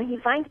 And when he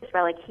finds this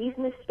relic, he's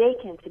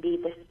mistaken to be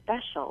the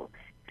special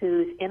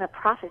who's in a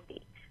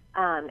prophecy.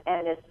 And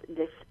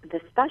the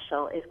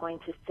special is going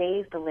to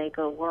save the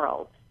Lego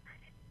world.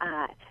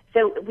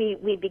 So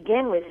we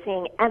begin with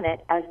seeing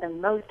Emmett as the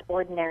most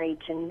ordinary,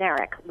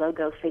 generic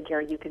Lego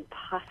figure you could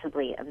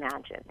possibly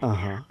imagine.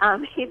 Uh-huh.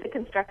 He's a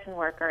construction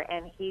worker,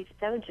 and he's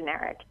so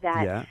generic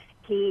that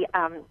he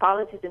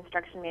follows his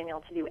instruction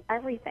manual to do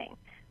everything.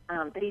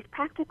 But he's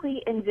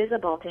practically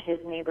invisible to his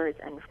neighbors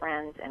and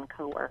friends and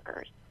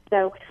coworkers.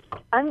 So,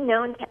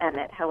 unknown to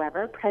Emmett,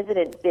 however,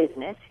 President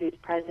Business, who's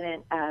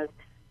president of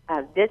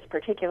this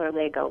particular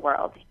Lego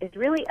world, is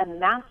really a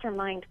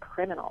mastermind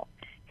criminal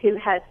who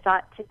has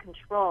sought to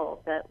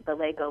control the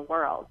Lego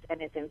world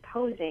and is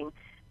imposing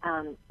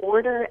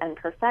order and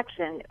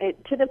perfection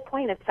to the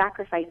point of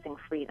sacrificing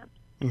freedom.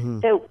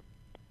 Mm-hmm. So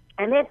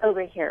Emmett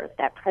overhears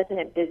that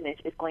President Business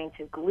is going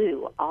to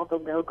glue all the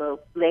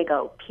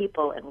Lego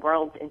people and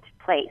worlds into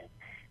place.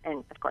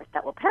 And, of course,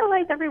 that will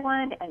paralyze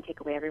everyone and take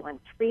away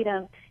everyone's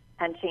freedom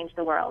and change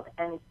the world.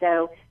 And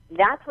so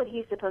that's what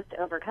he's supposed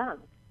to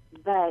overcome.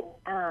 But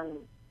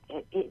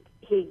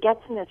he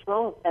gets in this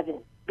role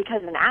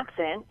because of an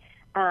accident.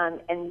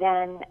 And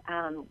then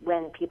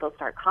when people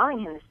start calling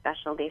him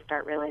special, they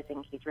start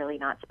realizing he's really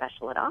not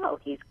special at all.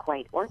 He's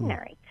quite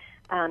ordinary.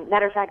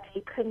 Matter of fact,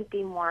 he couldn't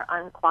be more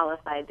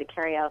unqualified to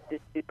carry out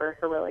this super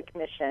heroic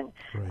mission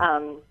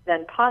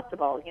than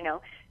possible,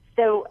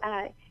 So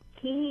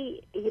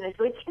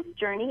so it's his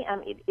journey.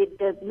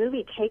 The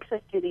movie takes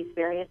us through these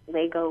various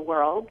Lego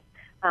worlds,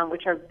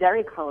 which are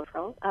very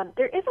colorful.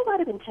 There is a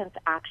lot of intense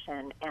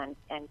action and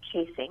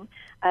chasing.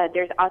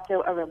 There's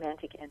also a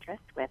romantic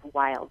interest with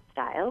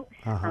Wildstyle,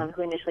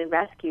 who initially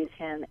rescues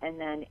him and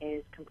then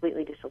is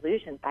completely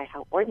disillusioned by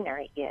how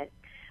ordinary he is.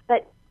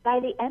 But by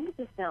the end of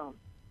the film,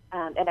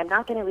 and I'm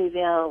not going to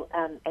reveal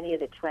any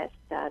of the twists,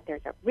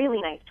 there's a really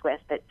nice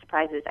twist that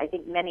surprises, I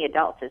think, many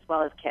adults as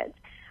well as kids.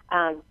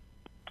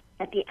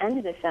 At the end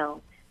of the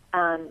film,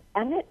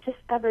 Emmett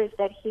discovers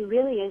that he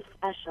really is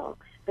special,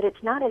 but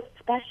it's not a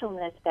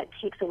specialness that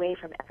takes away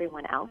from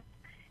everyone else,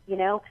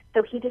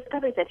 So he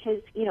discovers that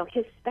his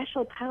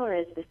special power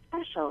as the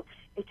special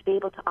is to be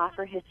able to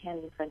offer his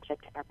hand in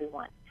friendship to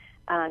everyone.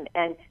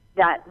 And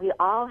that we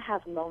all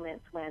have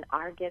moments when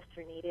our gifts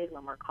are needed,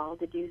 when we're called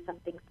to do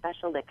something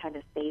special that kind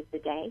of saves the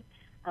day.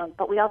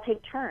 But we all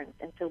take turns,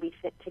 and so we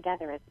fit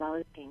together as well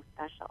as being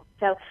special.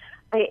 So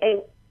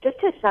just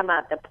to sum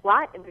up, the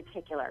plot in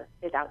particular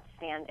is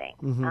outstanding.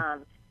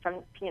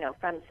 From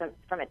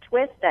a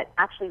twist that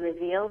actually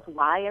reveals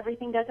why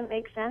everything doesn't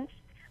make sense.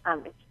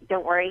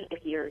 Don't worry,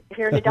 if you're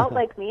an adult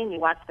like me and you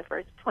watch the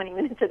first 20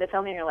 minutes of the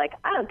film and you're like,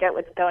 I don't get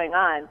what's going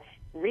on,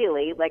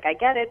 really. Like, I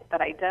get it,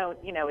 but I don't.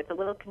 It's a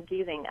little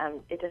confusing.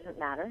 It doesn't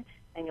matter,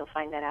 and you'll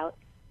find that out.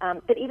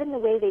 But even the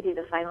way they do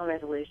the final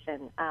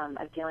resolution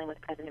of dealing with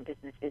president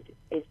business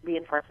is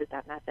reinforces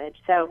that message.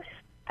 So,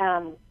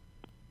 some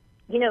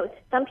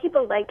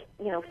people like,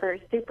 for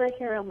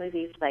superhero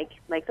movies like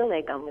the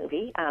Lego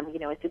movie, a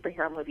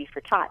superhero movie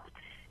for tots.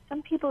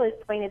 Some people have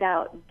pointed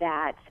out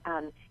that,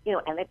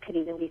 Emmett could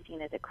even be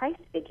seen as a Christ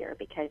figure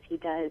because he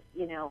does,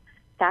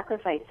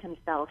 sacrifice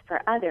himself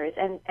for others.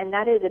 And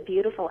that is a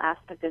beautiful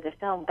aspect of the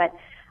film. But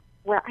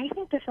where I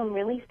think the film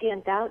really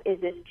stands out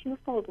is this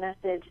twofold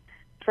message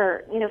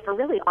for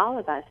really all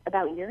of us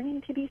about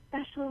yearning to be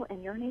special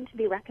and yearning to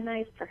be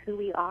recognized for who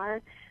we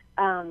are,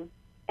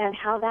 and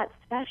how that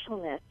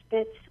specialness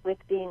fits with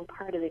being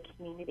part of the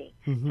community.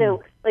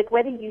 So, like,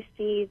 whether you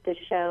see the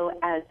show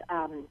as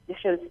the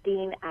show's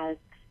theme as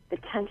the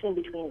tension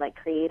between like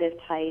creative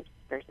types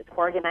versus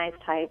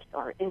organized types,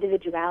 or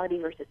individuality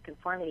versus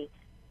conformity,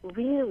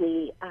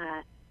 really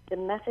the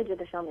message of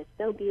the film is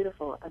so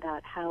beautiful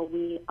about how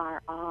we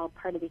are all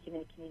part of the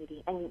human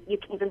community. And you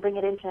can even bring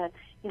it into,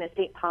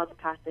 St. Paul's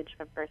passage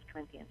from 1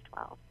 Corinthians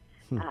 12,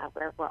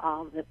 where we're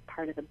all the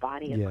part of the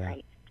body of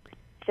Christ.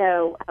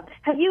 So,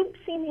 have you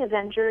seen The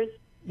Avengers?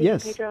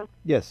 Yes. Pedro?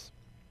 Yes.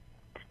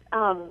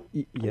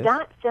 Yes.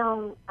 That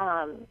film,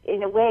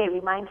 in a way,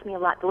 reminds me a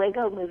lot. The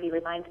Lego movie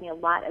reminds me a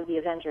lot of The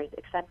Avengers,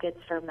 except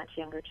it's for much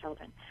younger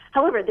children.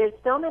 However, there's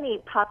so many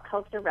pop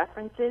culture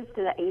references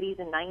to the 80s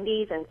and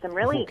 90s, and some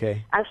really,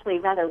 actually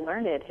rather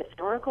learned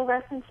historical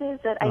references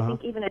that I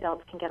think even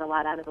adults can get a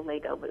lot out of the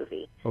Lego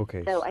movie.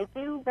 Okay. So I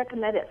do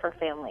recommend it for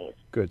families.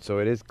 Good. So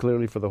it is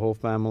clearly for the whole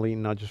family,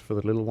 not just for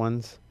the little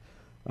ones.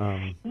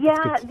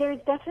 There's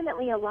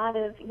definitely a lot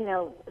of,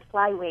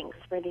 sly winks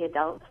for the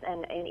adults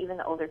and even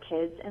the older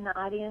kids in the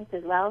audience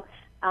as well.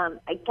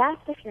 I guess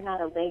if you're not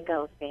a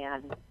Lego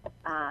fan,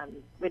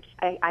 which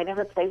I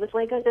never played with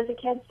Legos as a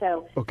kid,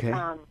 so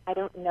I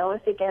don't know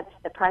if it gets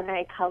the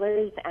primary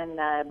colors and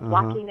the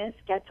blockiness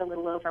gets a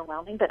little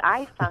overwhelming, but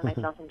I found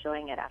myself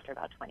enjoying it after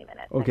about 20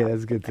 minutes. Okay,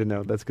 that's good to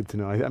know. That's good to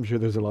know. I'm sure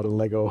there's a lot of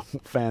Lego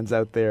fans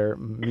out there,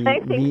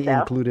 me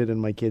included,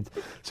 and my kids.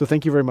 So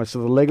thank you very much.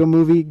 So the Lego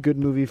movie, good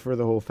movie for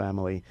the whole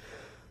family.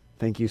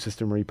 Thank you,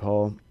 Sister Marie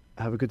Paul.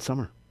 Have a good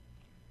summer.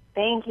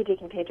 Thank you,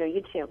 Deacon Pedro.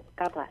 You too.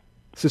 God bless.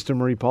 Sister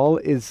Marie Paul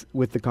is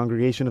with the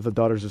Congregation of the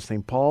Daughters of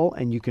St. Paul,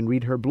 and you can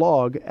read her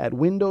blog at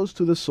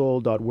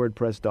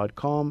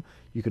windowstothesoul.wordpress.com.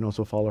 You can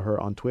also follow her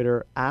on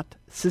Twitter at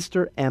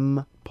Sister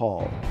M.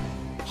 Paul.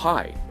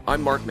 Hi,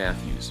 I'm Mark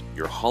Matthews,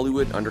 your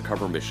Hollywood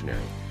undercover missionary,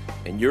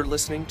 and you're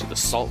listening to the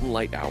Salt and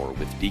Light Hour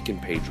with Deacon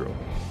Pedro.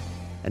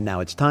 And now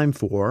it's time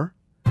for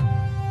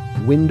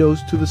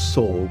Windows to the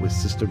Soul with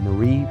Sister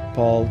Marie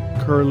Paul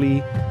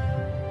Curley.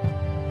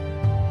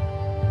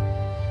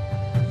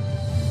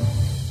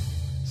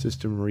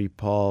 Sister Marie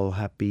Paul,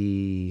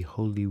 happy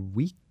Holy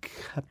Week,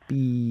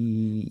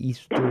 happy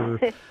Easter,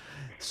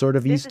 sort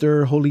of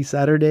Easter, Holy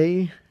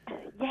Saturday.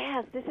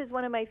 Yes, this is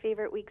one of my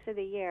favorite weeks of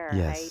the year.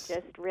 Yes. I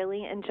just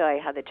really enjoy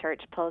how the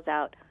church pulls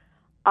out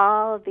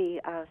all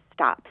the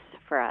stops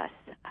for us.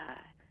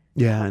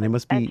 And it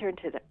must be enter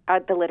into the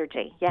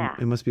liturgy. Yeah,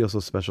 it must be also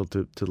special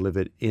to live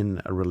it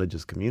in a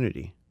religious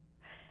community.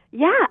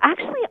 Yeah,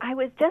 actually, I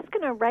was just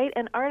going to write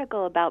an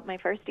article about my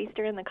first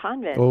Easter in the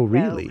convent. Oh,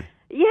 really?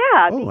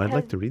 Yeah. Oh, I'd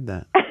like to read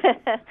that.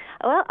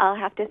 Well, I'll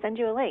have to send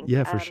you a link.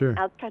 Yeah, for sure.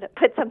 I'll try to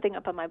put something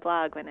up on my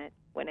blog when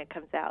it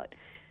comes out.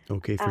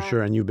 Okay, for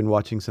sure. And you've been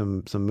watching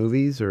some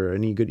movies or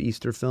any good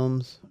Easter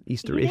films,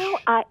 Easter-ish?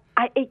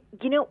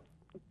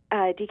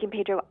 Deacon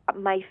Pedro,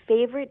 my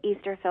favorite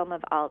Easter film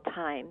of all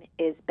time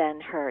is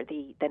Ben-Hur,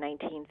 the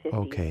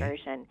 1950s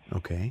version.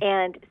 Okay.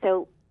 And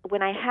so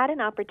when I had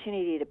an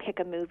opportunity to pick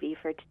a movie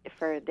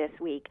for this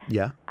week,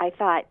 Yeah. I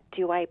thought,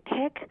 do I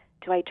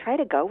try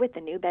to go with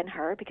the new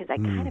Ben-Hur, because I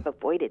kind of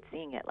avoided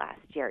seeing it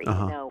last year,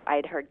 even though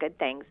I'd heard good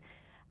things,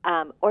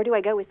 or do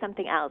I go with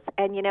something else?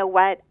 And you know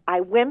what?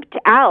 I wimped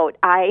out.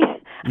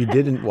 You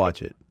didn't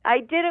watch it. I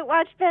didn't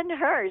watch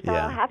Ben-Hur, so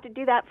Yeah. I'll have to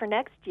do that for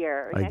next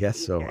year. I guess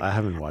so. I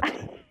haven't watched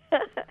it.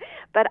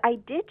 But I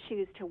did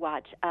choose to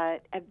watch a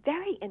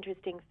very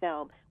interesting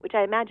film, which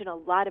I imagine a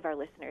lot of our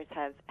listeners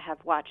have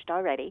watched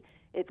already.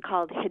 It's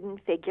called Hidden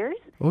Figures.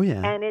 Oh,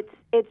 yeah. And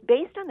it's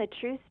based on the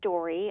true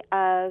story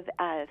of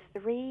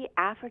 3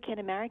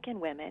 African-American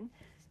women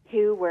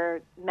who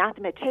were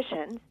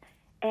mathematicians,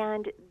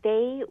 and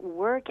they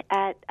work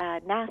at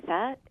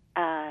NASA,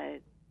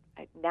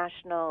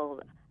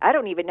 National... I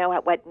don't even know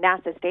what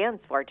NASA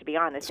stands for, to be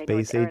honest. Space I know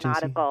it's Agency?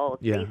 Aeronautical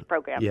Yeah. Space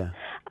Program. Yeah.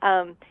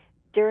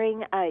 During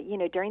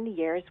the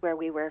years where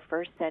we were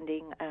first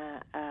sending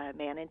a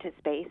man into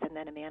space and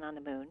then a man on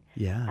the moon,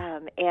 Yeah.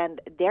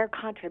 and their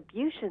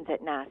contributions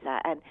at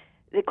NASA. And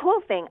the cool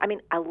thing, I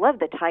mean, I love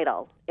the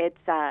title. It's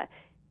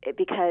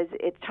because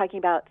it's talking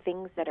about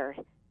things that are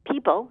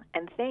people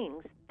and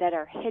things that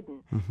are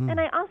hidden. Mm-hmm.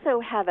 And I also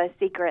have a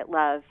secret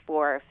love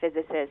for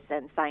physicists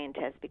and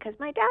scientists because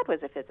my dad was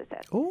a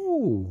physicist.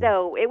 Oh.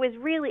 So it was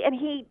really, and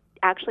he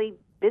actually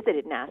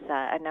visited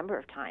NASA a number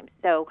of times.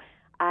 So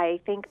I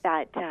think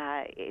that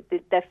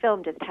the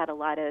film just had a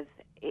lot of,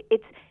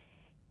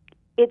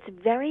 it's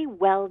very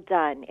well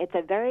done. It's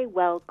a very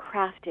well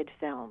crafted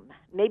film,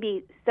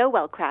 maybe so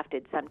well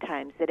crafted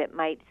sometimes that it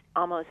might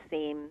almost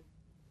seem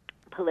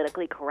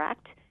politically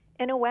correct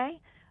in a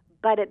way,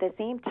 but at the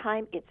same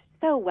time, it's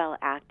so well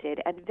acted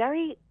and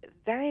very,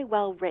 very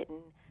well written,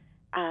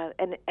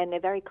 and a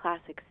very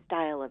classic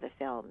style of a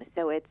film.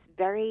 So it's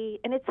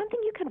and it's something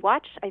you can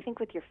watch, I think,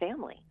 with your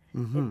family.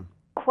 Mm-hmm.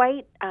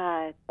 Quite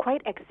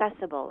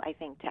accessible, I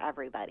think, to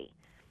everybody.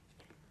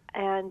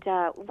 And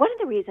one of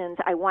the reasons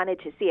I wanted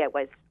to see it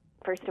was,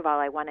 first of all,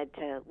 I wanted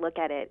to look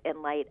at it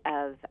in light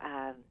of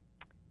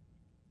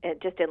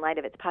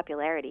its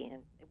popularity,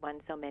 and it won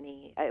so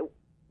many,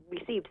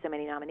 received so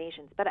many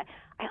nominations. But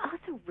I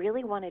also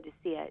really wanted to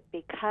see it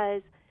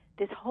because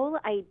this whole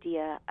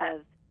idea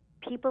of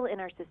people in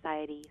our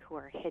society who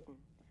are hidden,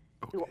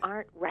 who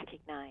aren't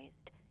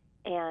recognized,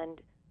 and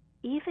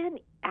even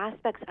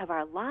aspects of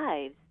our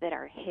lives that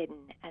are hidden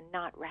and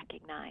not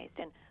recognized.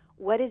 And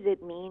what does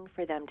it mean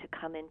for them to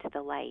come into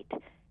the light?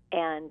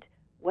 And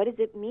what does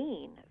it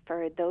mean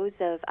for those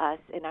of us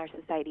in our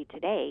society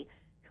today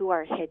who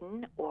are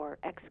hidden or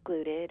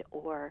excluded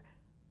or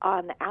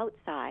on the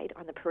outside,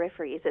 on the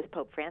peripheries, as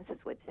Pope Francis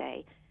would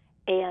say,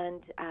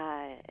 and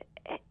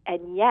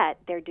yet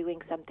they're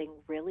doing something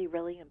really,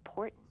 really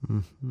important.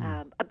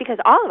 Mm-hmm. Because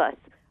all of us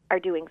are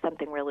doing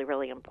something really,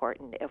 really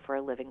important if we're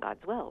living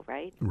God's will,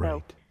 right?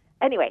 Right. So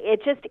anyway,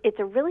 it's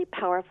a really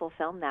powerful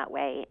film that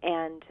way.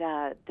 And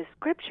the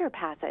scripture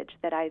passage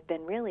that I've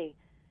been really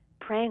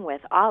praying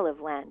with all of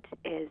Lent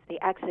is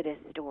the Exodus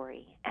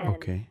story. And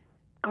Okay.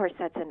 of course,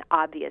 that's an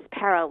obvious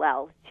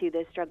parallel to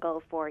the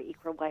struggle for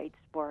equal rights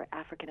for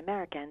African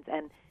Americans,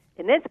 and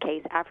in this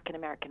case, African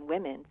American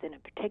women's in a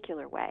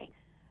particular way.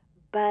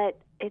 But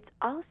it's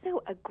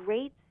also a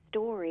great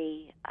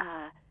story,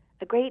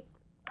 a great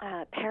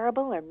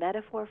parable or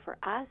metaphor for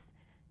us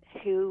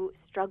who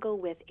struggle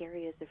with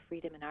areas of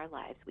freedom in our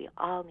lives. We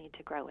all need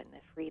to grow in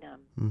the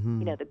freedom,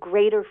 Mm-hmm. the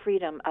greater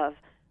freedom of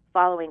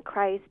following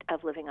Christ,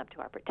 of living up to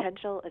our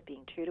potential, of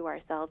being true to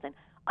ourselves, and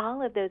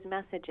all of those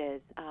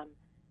messages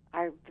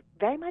are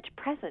very much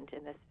present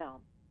in this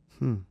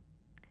film.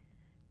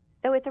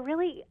 So it's a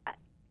really,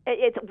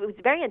 it was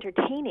very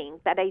entertaining,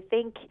 but I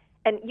think,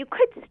 and you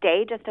could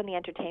stay just on the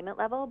entertainment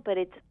level, but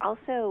it's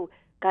also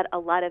got a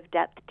lot of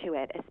depth to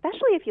it,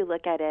 especially if you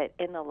look at it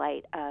in the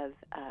light of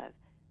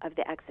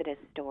the Exodus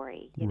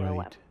story.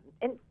 Right.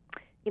 And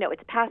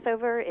it's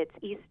Passover, it's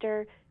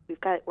Easter.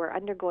 We're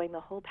undergoing the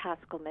whole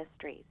Paschal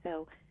mystery.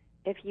 So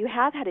if you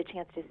have had a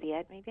chance to see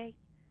it, maybe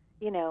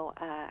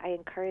I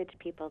encourage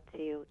people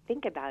to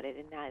think about it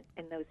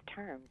in those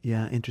terms.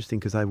 Yeah, interesting,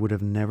 because I would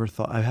have never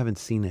thought, I haven't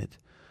seen it,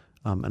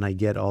 and I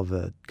get all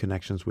the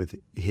connections with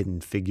hidden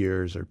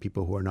figures or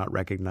people who are not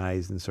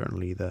recognized, and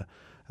certainly the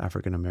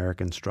African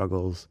American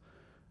struggles.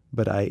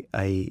 But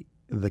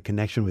the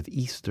connection with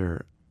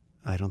Easter,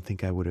 I don't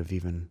think I would have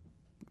even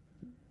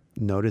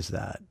noticed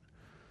that.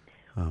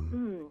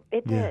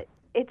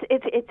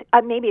 It's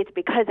maybe it's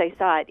because I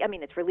saw it. I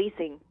mean, it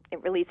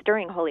released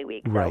during Holy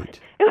Week, so Right.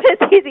 it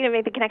was easy to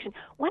make the connection.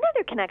 One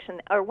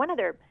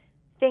other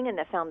thing in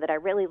the film that I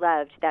really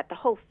loved, that the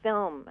whole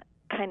film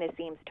kind of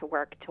seems to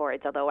work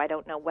towards, although I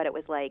don't know what it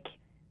was like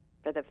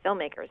for the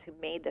filmmakers who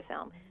made the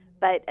film,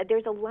 but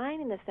there's a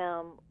line in the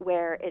film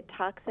where it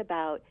talks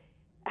about,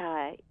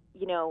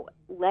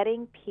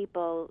 letting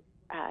people,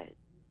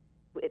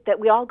 that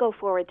we all go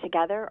forward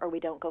together or we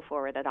don't go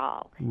forward at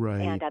all. Right.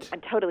 And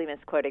I'm totally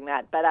misquoting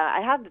that, but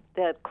I have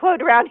the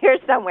quote around here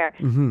somewhere.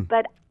 Mm-hmm.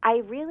 But I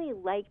really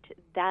liked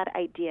that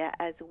idea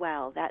as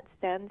well, that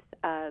sense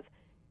of,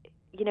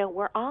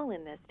 we're all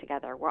in this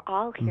together. We're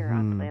all here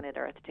on planet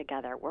Earth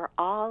together. We're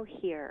all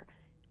here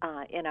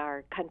in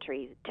our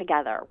country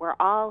together. We're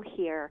all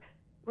here.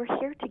 We're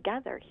here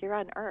together, here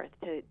on Earth,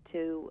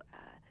 to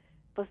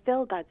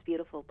fulfill God's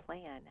beautiful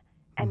plan.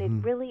 And it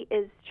really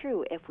is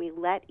true. If we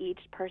let each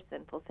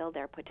person fulfill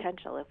their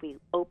potential, if we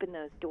open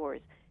those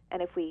doors,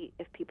 and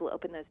if people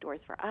open those doors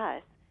for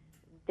us,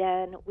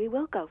 then we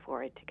will go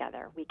forward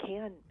together. We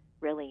can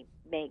really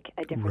make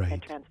a difference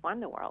and transform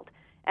the world.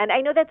 And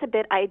I know that's a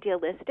bit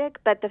idealistic,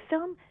 but the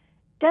film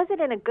does it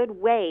in a good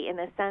way, in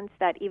the sense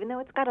that even though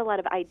it's got a lot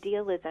of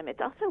idealism,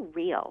 it's also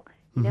real.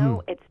 You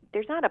know,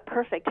 there's not a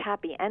perfect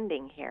happy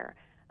ending here.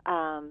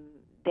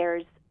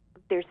 There's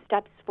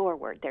steps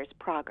forward. There's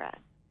progress.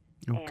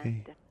 Okay.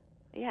 And,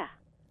 yeah.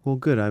 Well,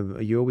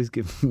 good. You always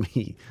give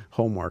me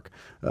homework,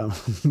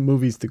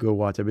 movies to go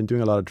watch. I've been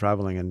doing a lot of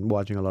traveling and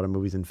watching a lot of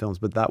movies and films,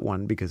 but that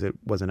one, because it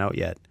wasn't out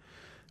yet,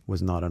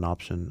 was not an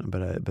option.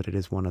 But it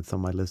is one that's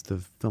on my list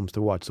of films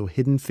to watch. So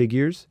Hidden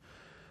Figures,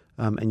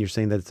 and you're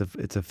saying that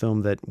it's a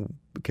film that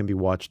can be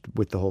watched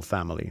with the whole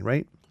family,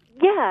 right?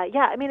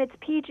 Yeah. I mean, it's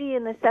PG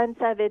in the sense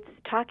of it's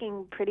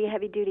talking pretty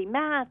heavy-duty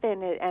math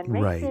and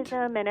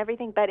racism and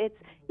everything. But I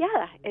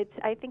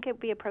think it would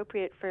be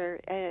appropriate for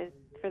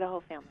the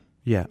whole family.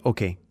 Yeah,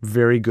 okay.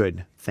 Very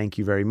good. Thank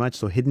you very much.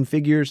 So Hidden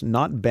Figures,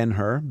 not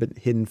Ben-Hur, but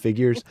Hidden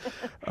Figures.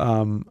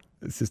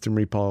 Sister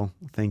Marie Paul,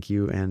 thank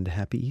you and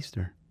happy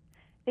Easter.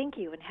 Thank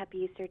you, and happy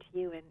Easter to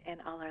you and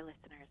all our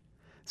listeners.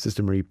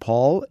 Sister Marie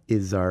Paul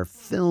is our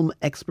film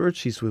expert.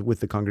 She's with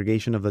the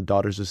Congregation of the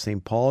Daughters of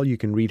St. Paul. You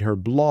can read her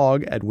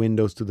blog at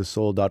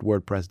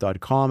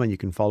windowstothesoul.wordpress.com, and you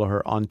can follow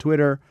her on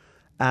Twitter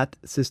at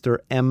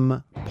Sister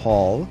M.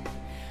 Paul.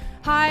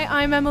 Hi,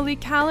 I'm Emily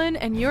Callan,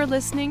 and you're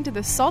listening to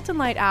the Salt and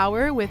Light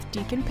Hour with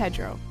Deacon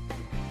Pedro.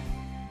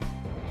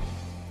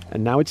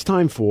 And now it's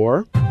time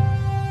for...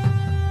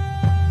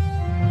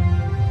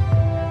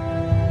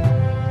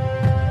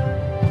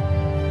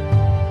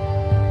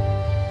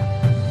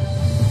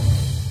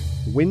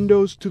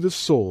 Windows to the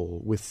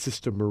Soul with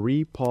Sister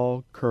Marie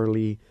Paul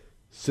Curley.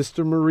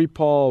 Sister Marie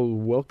Paul,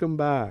 welcome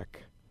back.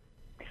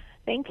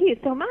 Thank you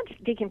so much,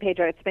 Deacon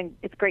Pedro.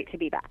 It's great to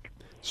be back.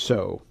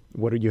 So,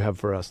 what do you have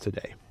for us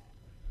today?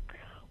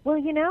 Well,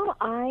 you know,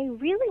 I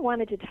really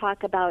wanted to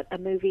talk about a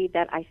movie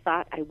that I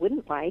thought I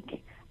wouldn't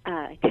like.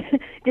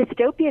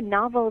 Dystopian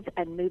novels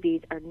and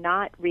movies are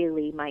not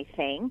really my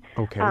thing.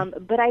 Okay.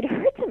 But I'd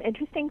heard some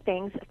interesting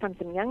things from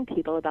some young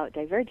people about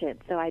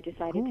Divergent, so I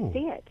decided to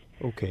see it.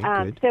 Okay,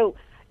 good. So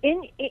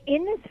in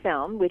this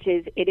film, it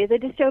is a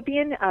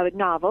dystopian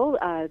novel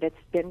that's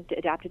been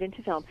adapted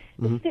into film,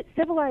 the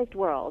civilized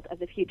world of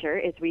the future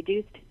is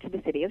reduced to the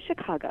city of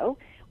Chicago,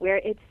 where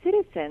its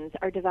citizens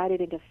are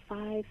divided into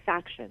 5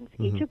 factions,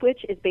 each of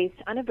which is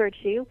based on a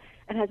virtue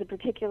and has a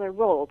particular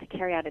role to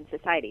carry out in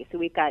society. So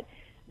we've got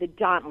the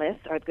dauntless,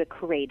 or the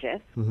courageous.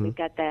 We've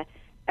got the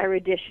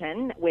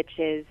erudition, which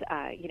is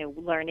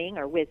learning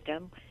or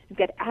wisdom. We've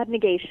got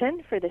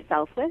abnegation for the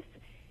selfless,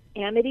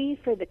 amity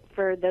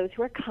for those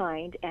who are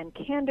kind, and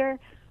candor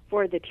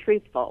for the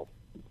truthful.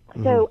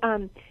 So,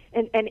 and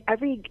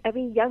every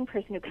young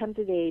person who comes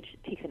of age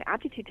takes an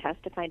aptitude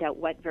test to find out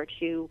what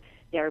virtue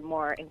they're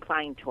more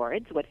inclined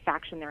towards, what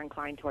faction they're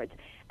inclined towards,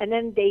 and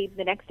then the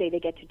next day they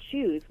get to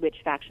choose which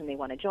faction they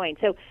want to join.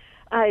 So,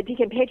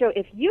 Deacon Pedro,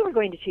 if you were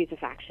going to choose a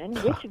faction,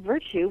 which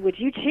virtue would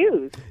you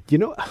choose? You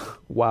know,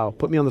 wow,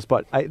 put me on the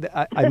spot.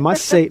 I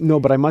must say, no,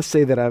 but I must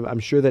say that I'm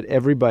sure that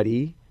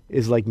everybody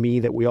is like me,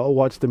 that we all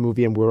watch the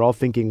movie and we're all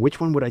thinking, which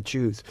one would I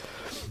choose?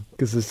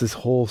 Because there's this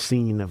whole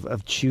scene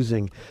of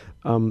choosing.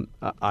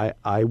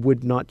 I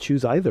would not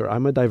choose either.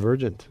 I'm a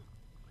divergent.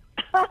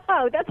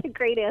 Oh, that's a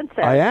great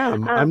answer. I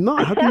am. I'm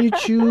not. How can you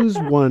choose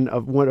one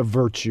of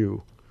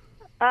virtue?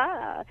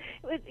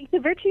 The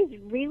virtues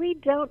really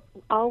don't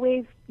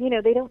always,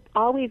 they don't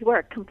always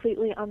work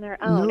completely on their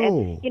own.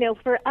 No. And,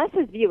 for us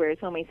as viewers,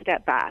 when we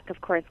step back,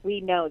 of course, we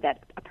know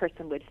that a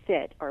person would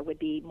fit or would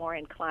be more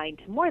inclined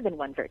to more than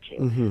one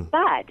virtue.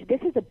 But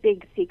this is a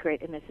big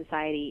secret in the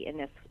society, in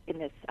this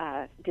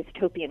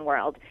dystopian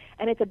world.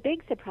 And it's a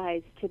big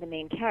surprise to the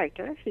main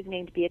character, who's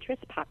named Beatrice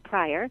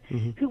Pryor,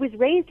 who was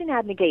raised in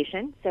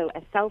abnegation, so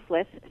a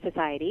selfless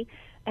society,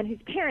 and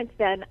whose parents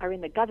then are in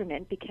the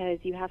government, because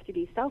you have to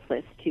be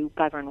selfless to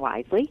govern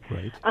wisely.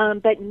 Right.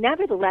 But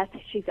nevertheless,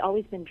 she's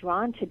always been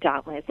drawn to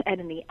Dauntless,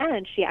 and in the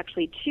end, she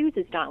actually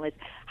chooses Dauntless.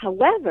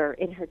 However,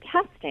 in her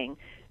testing,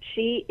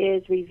 she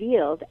is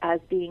revealed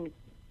as being,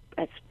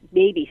 as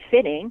maybe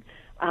fitting,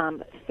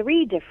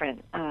 3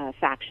 different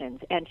factions.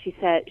 And she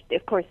said,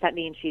 of course, that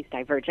means she's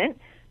divergent,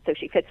 so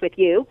she fits with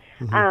you.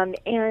 And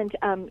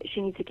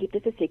she needs to keep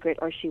this a secret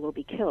or she will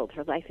be killed.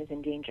 Her life is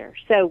in danger.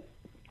 So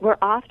we're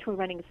off to a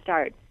running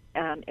start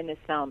in this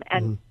film.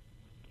 And,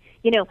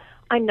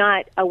 I'm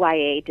not a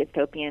YA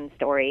dystopian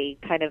story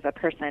kind of a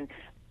person,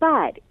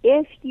 but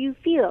if you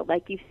feel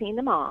like you've seen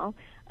them all,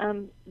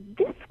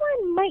 this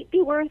one might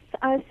be worth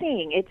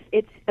seeing.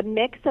 It's a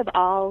mix of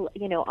all,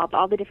 of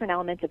all the different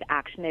elements of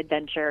action,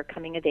 adventure,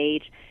 coming of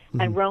age,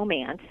 and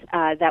romance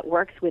that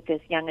works with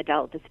this young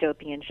adult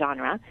dystopian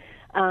genre.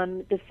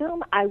 The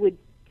film, I would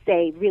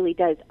say, really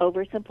does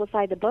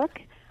oversimplify the book,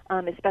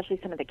 especially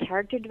some of the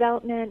character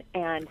development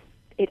and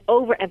it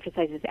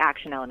overemphasizes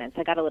action elements.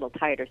 I got a little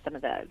tired of some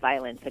of the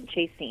violence and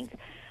chase scenes.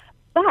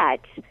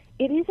 But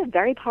it is a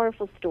very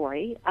powerful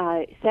story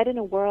set in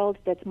a world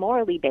that's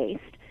morally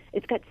based.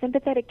 It's got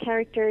sympathetic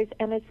characters,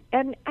 and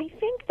I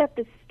think that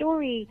the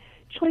story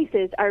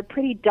choices are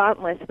pretty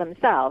dauntless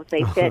themselves.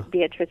 They fit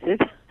Beatrice's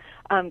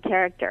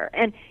character.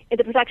 And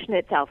the production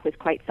itself was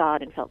quite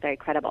solid and felt very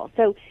credible.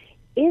 So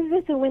is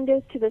this a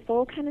windows to the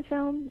soul kind of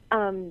film?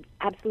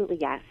 Absolutely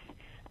yes.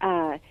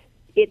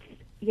 It's,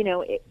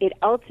 it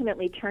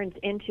ultimately turns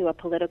into a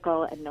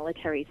political and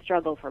military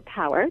struggle for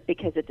power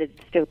because it's a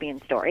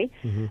dystopian story.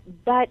 Mm-hmm.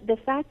 But the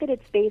fact that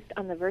it's based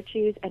on the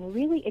virtues and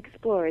really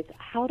explores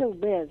how to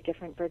live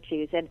different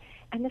virtues and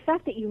the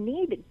fact that you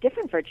need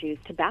different virtues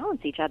to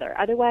balance each other.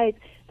 Otherwise,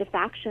 the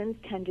factions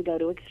tend to go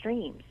to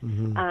extremes,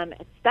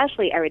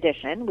 especially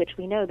erudition, which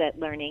we know that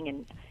learning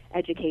and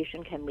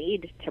education can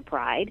lead to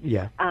pride.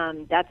 Yeah.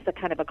 That's the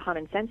kind of a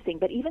common sense thing.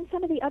 But even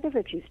some of the other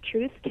virtues,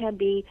 truth can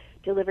be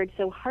delivered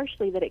so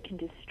harshly that it can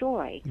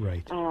destroy.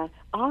 Right.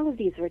 All of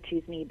these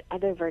virtues need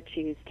other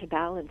virtues to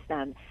balance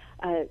them.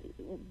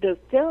 The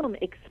film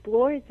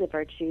explores the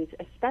virtues,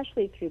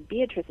 especially through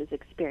Beatrice's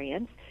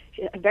experience.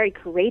 She's a very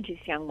courageous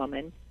young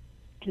woman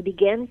who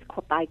begins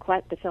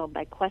the film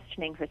by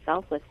questioning her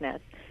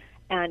selflessness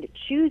and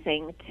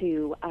choosing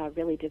to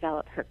really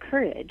develop her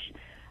courage.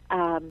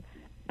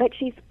 But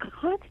she's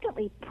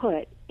constantly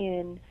put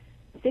in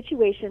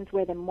situations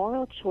where the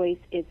moral choice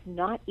is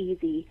not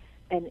easy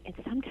and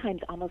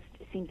sometimes almost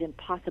seems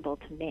impossible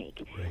to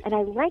make. Right. And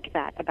I like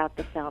that about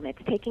the film. It's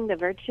taking the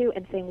virtue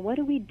and saying, what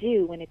do we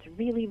do when it's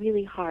really,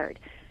 really hard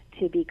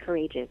to be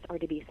courageous or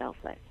to be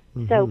selfless?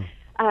 Mm-hmm. So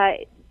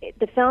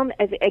the film,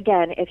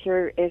 again, if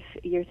you're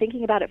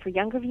thinking about it for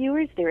younger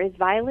viewers, there is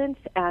violence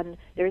and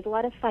there is a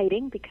lot of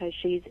fighting because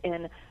she's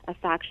in a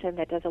faction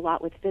that does a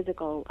lot with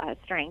physical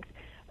strength.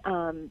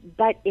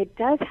 But it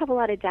does have a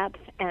lot of depth,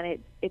 and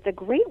it's a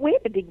great way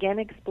to begin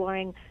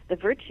exploring the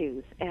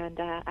virtues. And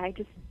I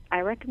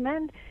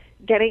recommend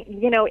getting,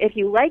 if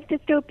you like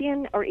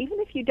dystopian, or even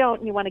if you don't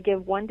and you want to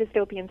give one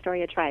dystopian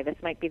story a try, this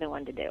might be the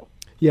one to do.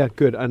 Yeah,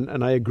 good.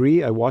 And I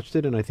agree. I watched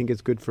it, and I think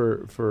it's good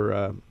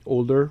for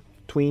older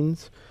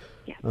tweens.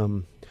 Yeah.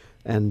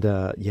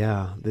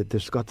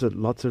 There's got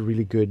lots of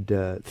really good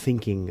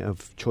thinking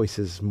of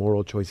choices,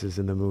 moral choices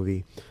in the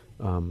movie.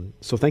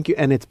 So thank you.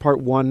 And it's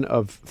part 1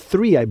 of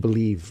 3, I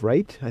believe,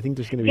 right? I think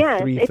there's going to be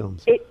 3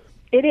 films. It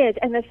is.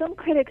 And the film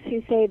critics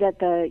who say that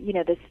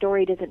the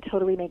story doesn't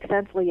totally make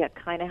sense, well, you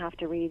kind of have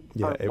to read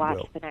or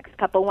watch the next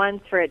couple ones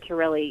for it to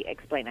really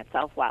explain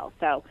itself well.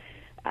 So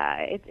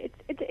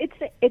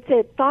it's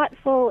a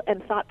thoughtful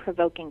and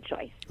thought-provoking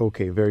choice.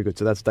 Okay, very good.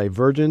 So that's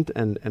Divergent,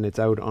 and it's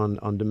out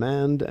on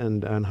demand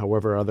and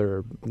however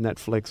other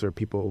Netflix or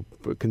people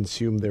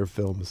consume their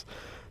films.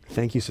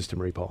 Thank you, Sister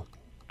Marie Paul.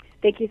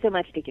 Thank you so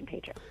much, Deacon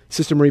Pedro.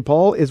 Sister Marie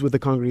Paul is with the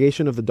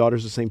Congregation of the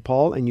Daughters of St.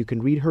 Paul, and you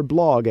can read her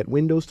blog at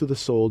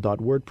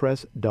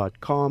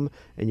windowstothesoul.wordpress.com,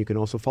 and you can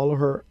also follow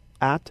her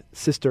at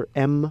Sister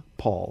M.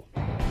 Paul.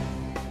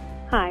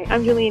 Hi,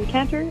 I'm Julian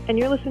Cantor, and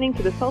you're listening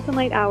to the Salt and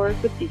Light Hour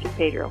with Deacon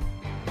Pedro.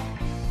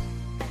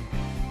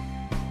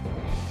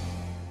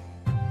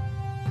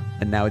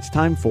 And now it's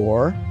time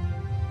for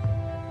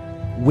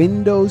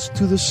Windows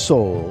to the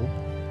Soul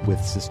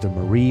with Sister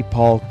Marie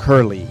Paul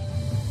Curley.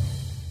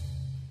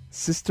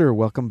 Sister,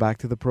 welcome back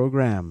to the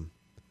program.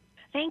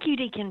 Thank you,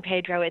 Deacon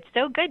Pedro. It's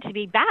so good to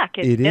be back.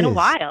 It's been a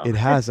while. It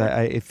has.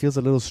 It feels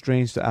a little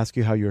strange to ask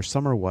you how your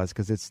summer was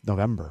because it's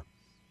November.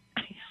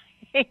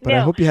 But I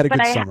hope you had a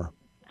good summer.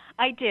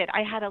 I did.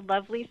 I had a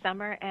lovely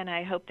summer, and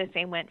I hope the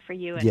same went for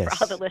you and for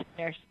all the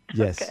listeners.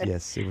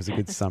 Yes. It was a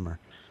good summer.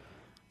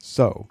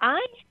 So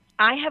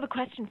I have a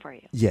question for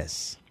you.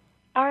 Yes.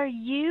 Are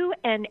you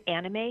an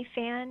anime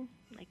fan?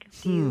 Like,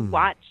 do you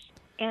watch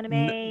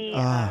anime,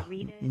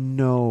 read it?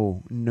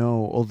 No.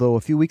 Although a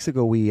few weeks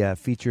ago we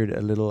featured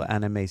a little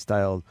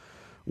anime-style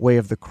Way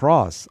of the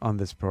Cross on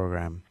this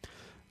program.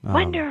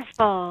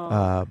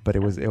 Wonderful. But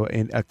it was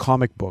in a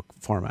comic book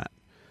format.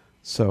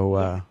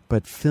 So,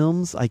 but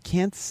films, I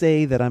can't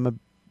say that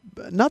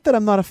not that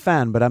I'm not a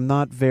fan, but I'm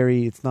not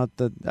very, it's not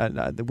that,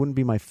 it wouldn't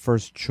be my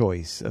first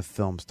choice of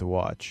films to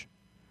watch.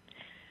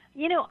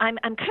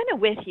 I'm kind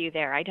of with you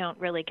there. I don't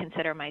really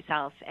consider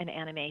myself an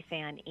anime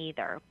fan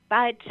either.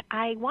 But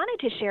I wanted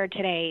to share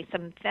today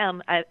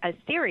some a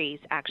series,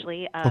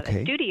 actually, of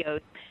a studio's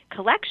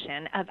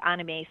collection of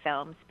anime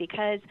films,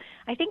 because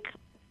I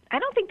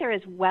don't think they're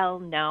as well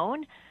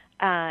known,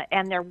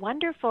 and they're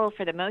wonderful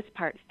for the most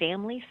part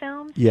family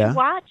films to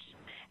watch.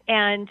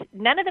 And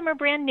none of them are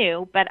brand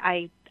new, but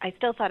I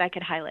still thought I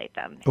could highlight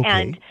them. Okay.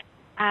 And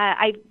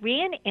I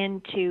ran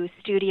into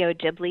Studio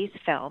Ghibli's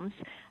films.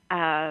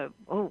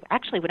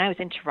 Actually, when I was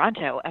in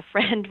Toronto, a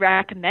friend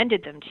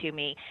recommended them to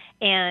me,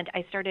 and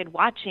I started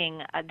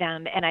watching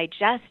them, and I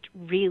just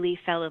really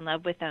fell in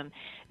love with them.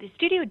 The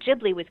Studio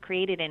Ghibli was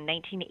created in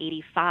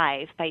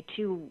 1985 by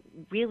two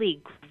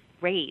really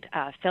great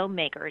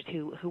filmmakers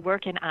who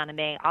work in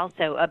anime,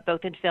 also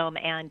both in film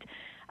and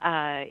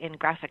in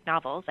graphic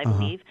novels, I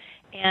believe.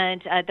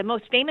 And the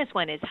most famous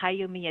one is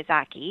Hayao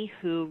Miyazaki,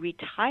 who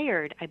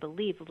retired, I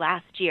believe,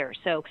 last year.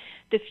 So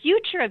the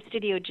future of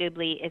Studio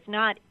Ghibli is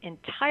not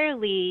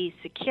entirely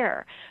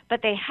secure,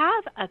 but they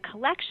have a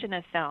collection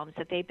of films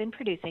that they've been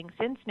producing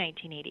since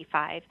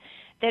 1985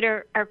 that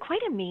are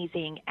quite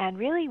amazing and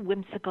really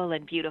whimsical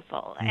and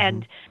beautiful.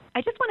 And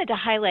I just wanted to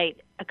highlight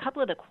a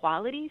couple of the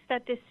qualities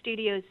that this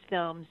studio's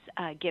films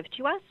give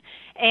to us,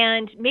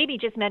 and maybe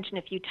just mention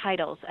a few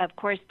titles. Of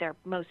course, their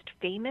most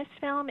famous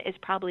film is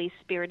probably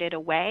Spirited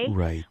Away,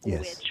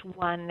 which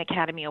won an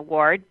Academy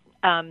Award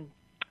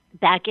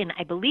back in,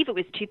 I believe it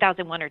was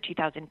 2001 or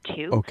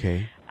 2002.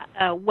 Okay.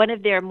 One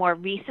of their more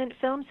recent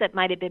films that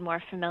might have been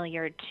more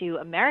familiar to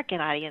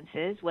American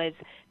audiences was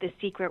The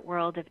Secret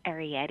World of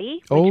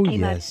Arrietty, which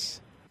came out in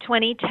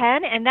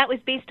 2010, and that was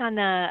based on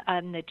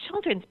the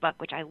children's book,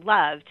 which I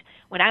loved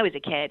when I was a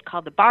kid,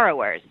 called The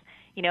Borrowers.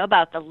 You know,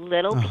 about the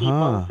little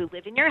people who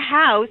live in your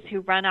house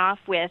who run off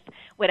with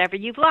whatever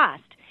you've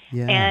lost.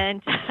 Yeah.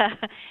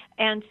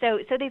 And so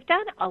they've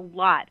done a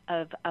lot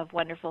of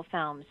wonderful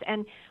films.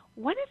 And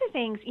one of the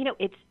things, you know,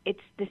 it's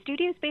the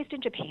studio's based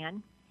in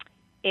Japan.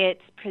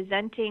 It's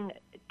presenting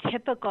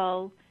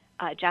typical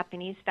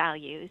Japanese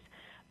values,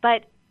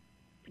 but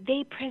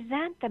they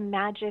present the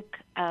magic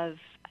of,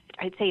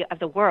 I'd say, of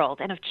the world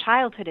and of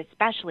childhood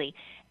especially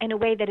in a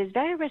way that is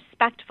very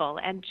respectful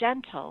and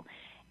gentle.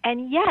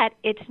 And yet,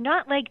 it's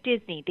not like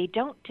Disney. They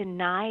don't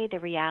deny the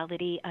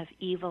reality of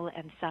evil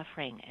and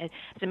suffering. As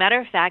a matter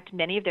of fact,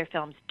 many of their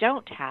films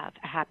don't have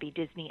a happy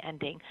Disney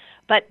ending,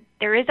 but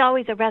there is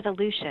always a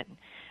resolution.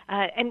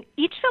 And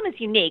each film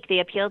is unique. They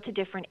appeal to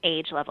different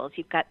age levels.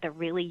 You've got the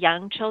really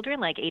young children,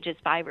 like ages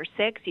 5 or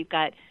 6. You've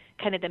got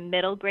kind of the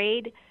middle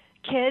grade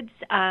kids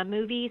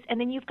movies, and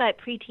then you've got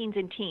preteens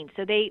and teens.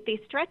 So they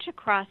stretch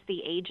across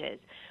the ages,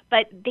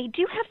 but they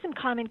do have some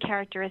common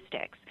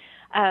characteristics.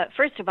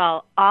 First of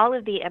all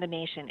of the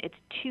animation, it's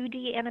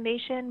 2D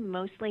animation,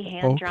 mostly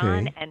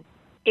hand-drawn, and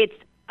it's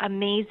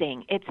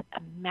amazing. It's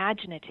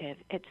imaginative.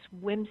 It's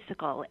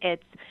whimsical.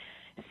 It's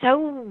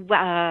so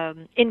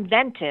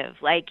inventive.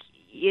 Like,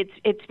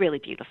 it's really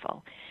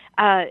beautiful.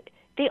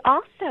 They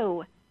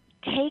also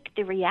take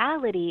the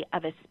reality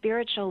of a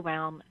spiritual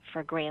realm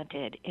for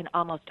granted in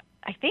almost,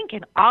 I think,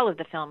 in all of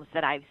the films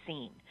that I've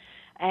seen.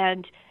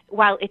 And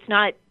while it's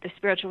not the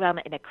spiritual realm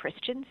in a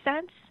Christian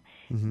sense,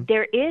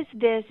 there is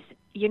this,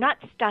 you're not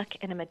stuck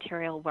in a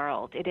material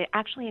world. It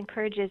actually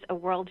encourages a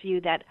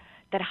worldview that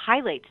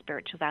highlights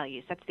spiritual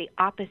values. That's the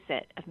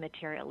opposite of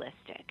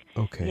materialistic.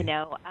 Okay. You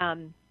know,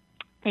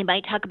 they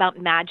might talk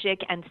about magic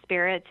and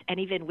spirits and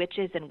even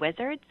witches and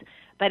wizards,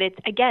 but it's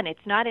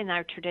not in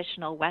our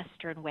traditional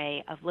Western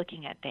way of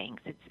looking at things.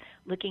 It's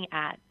looking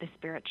at the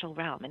spiritual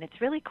realm, and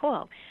it's really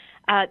cool.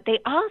 They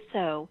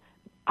also,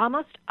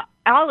 almost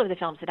all of the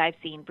films that I've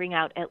seen, bring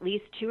out at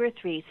least 2 or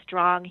 3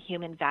 strong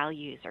human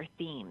values or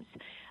themes.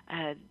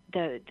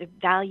 The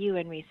value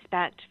and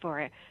respect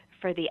for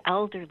the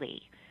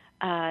elderly,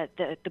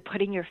 the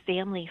putting your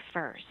family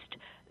first,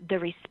 the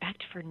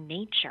respect for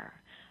nature,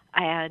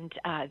 and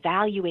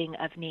valuing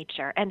of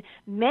nature. And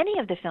many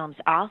of the films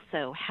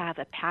also have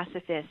a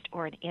pacifist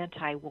or an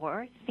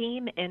anti-war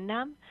theme in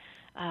them.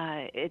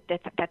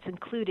 That's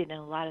included in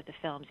a lot of the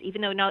films,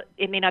 even though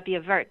it may not be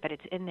overt, but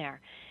it's in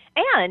there.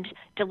 And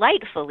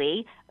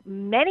delightfully,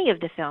 many of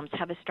the films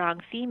have a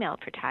strong female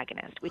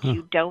protagonist, which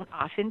you don't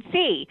often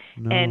see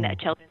in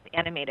children's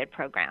animated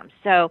programs.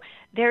 So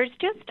there's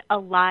just a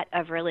lot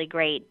of really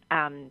great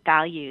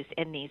values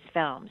in these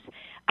films.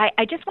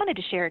 I just wanted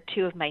to share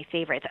 2 of my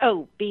favorites.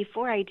 Oh,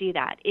 before I do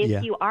that,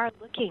 if you are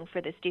looking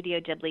for the Studio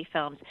Ghibli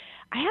films,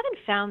 I haven't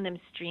found them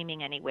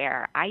streaming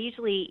anywhere. I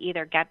usually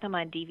either get them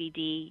on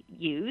DVD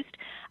used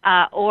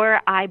or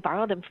I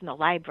borrow them from the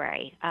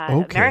library.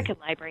 American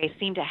libraries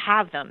seem to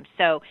have them,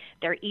 so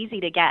they're easy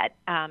to get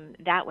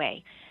that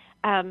way.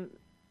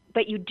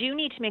 But you do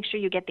need to make sure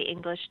you get the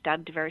English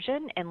dubbed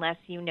version unless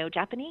you know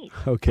Japanese.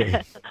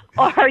 Okay.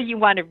 Or you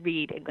want to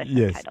read English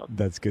subtitles. Yes,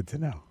 that's good to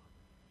know.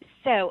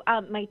 So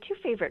my 2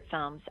 favorite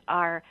films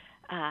are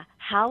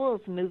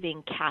Howl's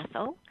Moving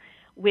Castle,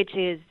 which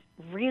is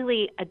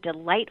really a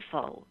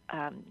delightful,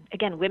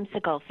 again,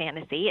 whimsical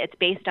fantasy. It's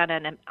based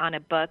on a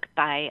book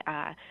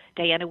by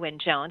Diana Wynne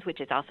Jones,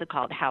 which is also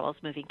called Howl's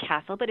Moving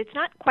Castle, but it's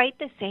not quite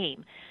the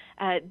same.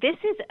 This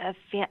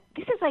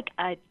is like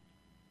a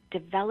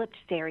developed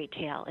fairy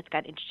tale. It's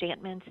got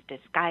enchantments,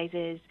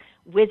 disguises,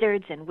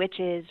 wizards and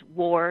witches,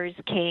 wars,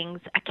 kings,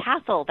 a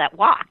castle that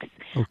walks,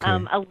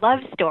 a love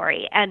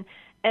story, and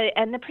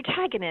the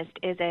protagonist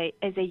is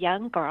a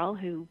young girl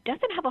who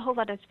doesn't have a whole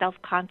lot of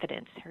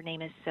self-confidence. Her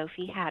name is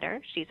Sophie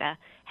Hatter. She's a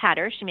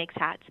hatter. She makes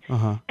hats.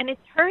 And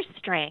it's her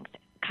strength,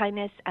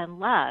 kindness, and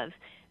love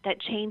that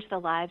change the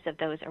lives of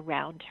those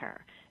around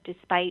her,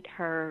 despite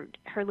her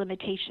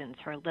limitations,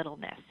 her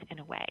littleness, in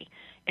a way,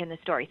 in the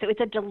story. So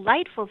it's a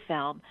delightful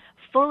film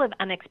full of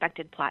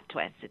unexpected plot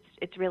twists.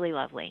 It's really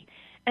lovely.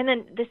 And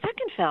then the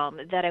second film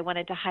that I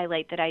wanted to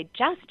highlight that I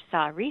just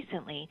saw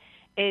recently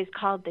is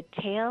called The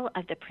Tale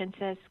of the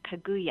Princess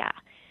Kaguya.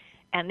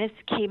 and this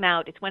came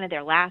out. It's one of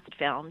their last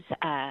films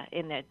from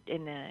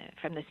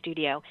the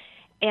studio,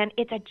 and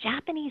it's a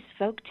Japanese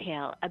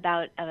folktale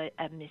about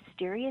a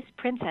mysterious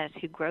princess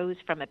who grows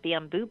from a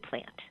bamboo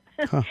plant.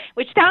 Huh.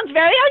 Which sounds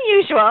very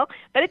unusual,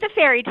 but it's a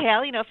fairy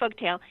tale, folk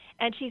tale.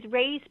 And she's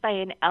raised by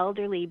an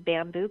elderly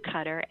bamboo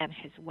cutter and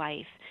his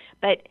wife.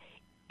 But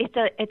it's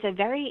a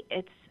very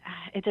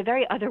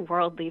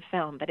otherworldly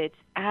film, but it's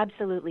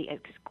absolutely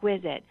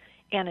exquisite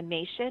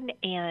animation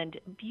and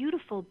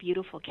beautiful,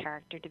 beautiful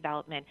character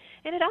development.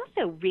 And it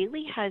also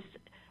really has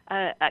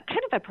a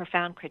kind of a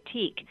profound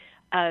critique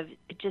of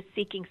just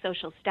seeking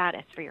social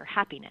status for your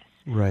happiness,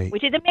 right?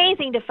 Which is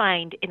amazing to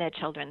find in a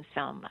children's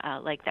film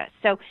like this.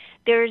 So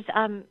there's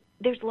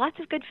lots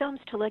of good films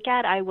to look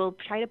at. I will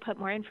try to put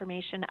more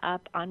information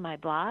up on my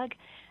blog,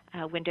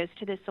 Windows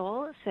to the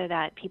Soul, so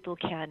that people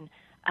can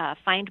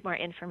find more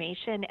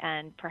information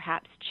and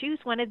perhaps choose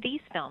one of these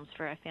films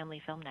for a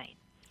family film night.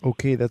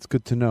 Okay, that's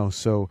good to know.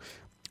 So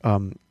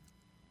Ghibli,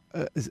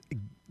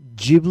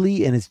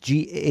 and it's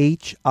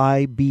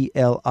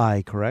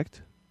Ghibli,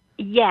 correct?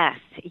 Yes,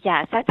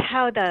 that's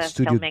how the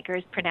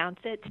filmmakers pronounce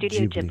it.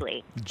 Studio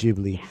Ghibli.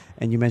 Ghibli. Yeah.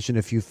 And you mentioned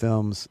a few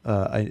films,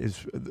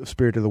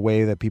 Spirited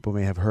Away, that people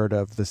may have heard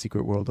of, The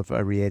Secret World of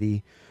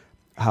Arrietty,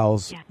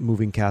 Howl's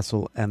Moving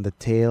Castle, and The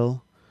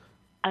Tale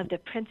of the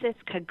Princess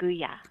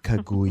Kaguya.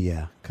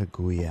 Kaguya.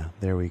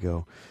 There we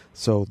go.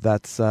 So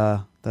that's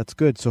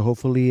good. So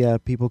hopefully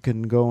people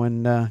can go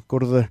and go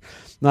to the.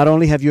 Not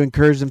only have you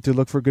encouraged them to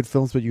look for good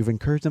films, but you've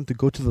encouraged them to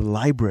go to the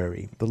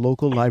library, the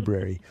local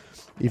library,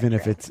 even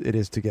if it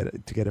is to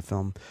get a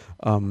film.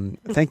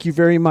 Thank you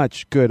very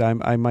much. Good.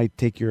 I might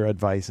take your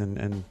advice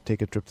and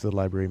take a trip to the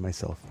library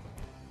myself.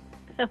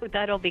 Oh,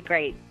 that'll be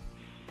great.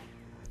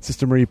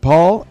 Sister Marie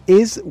Paul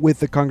is with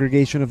the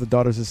Congregation of the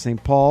Daughters of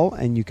St. Paul,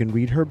 and you can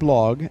read her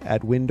blog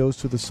at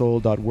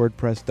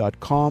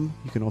windowstothesoul.wordpress.com.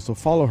 You can also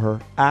follow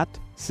her at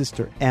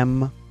Sister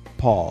M.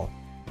 Paul.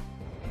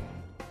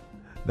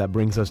 That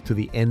brings us to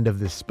the end of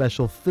this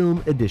special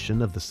film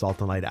edition of the Salt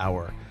and Light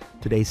Hour.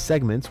 Today's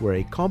segments were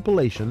a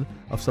compilation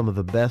of some of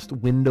the best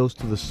Windows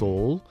to the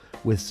Soul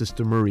with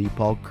Sister Marie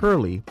Paul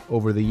Curley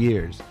over the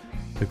years.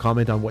 To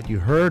comment on what you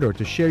heard or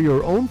to share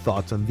your own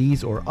thoughts on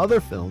these or other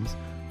films,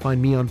 find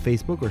me on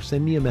Facebook or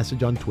send me a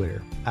message on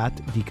Twitter at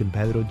Deacon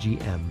Pedro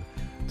GM.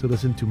 To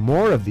listen to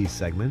more of these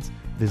segments,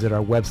 visit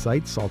our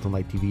website,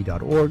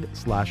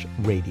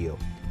 saltandlighttv.org/radio.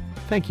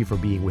 Thank you for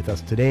being with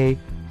us today.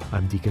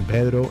 I'm Deacon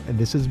Pedro, and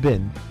this has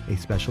been a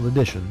special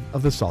edition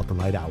of the Salt and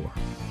Light Hour.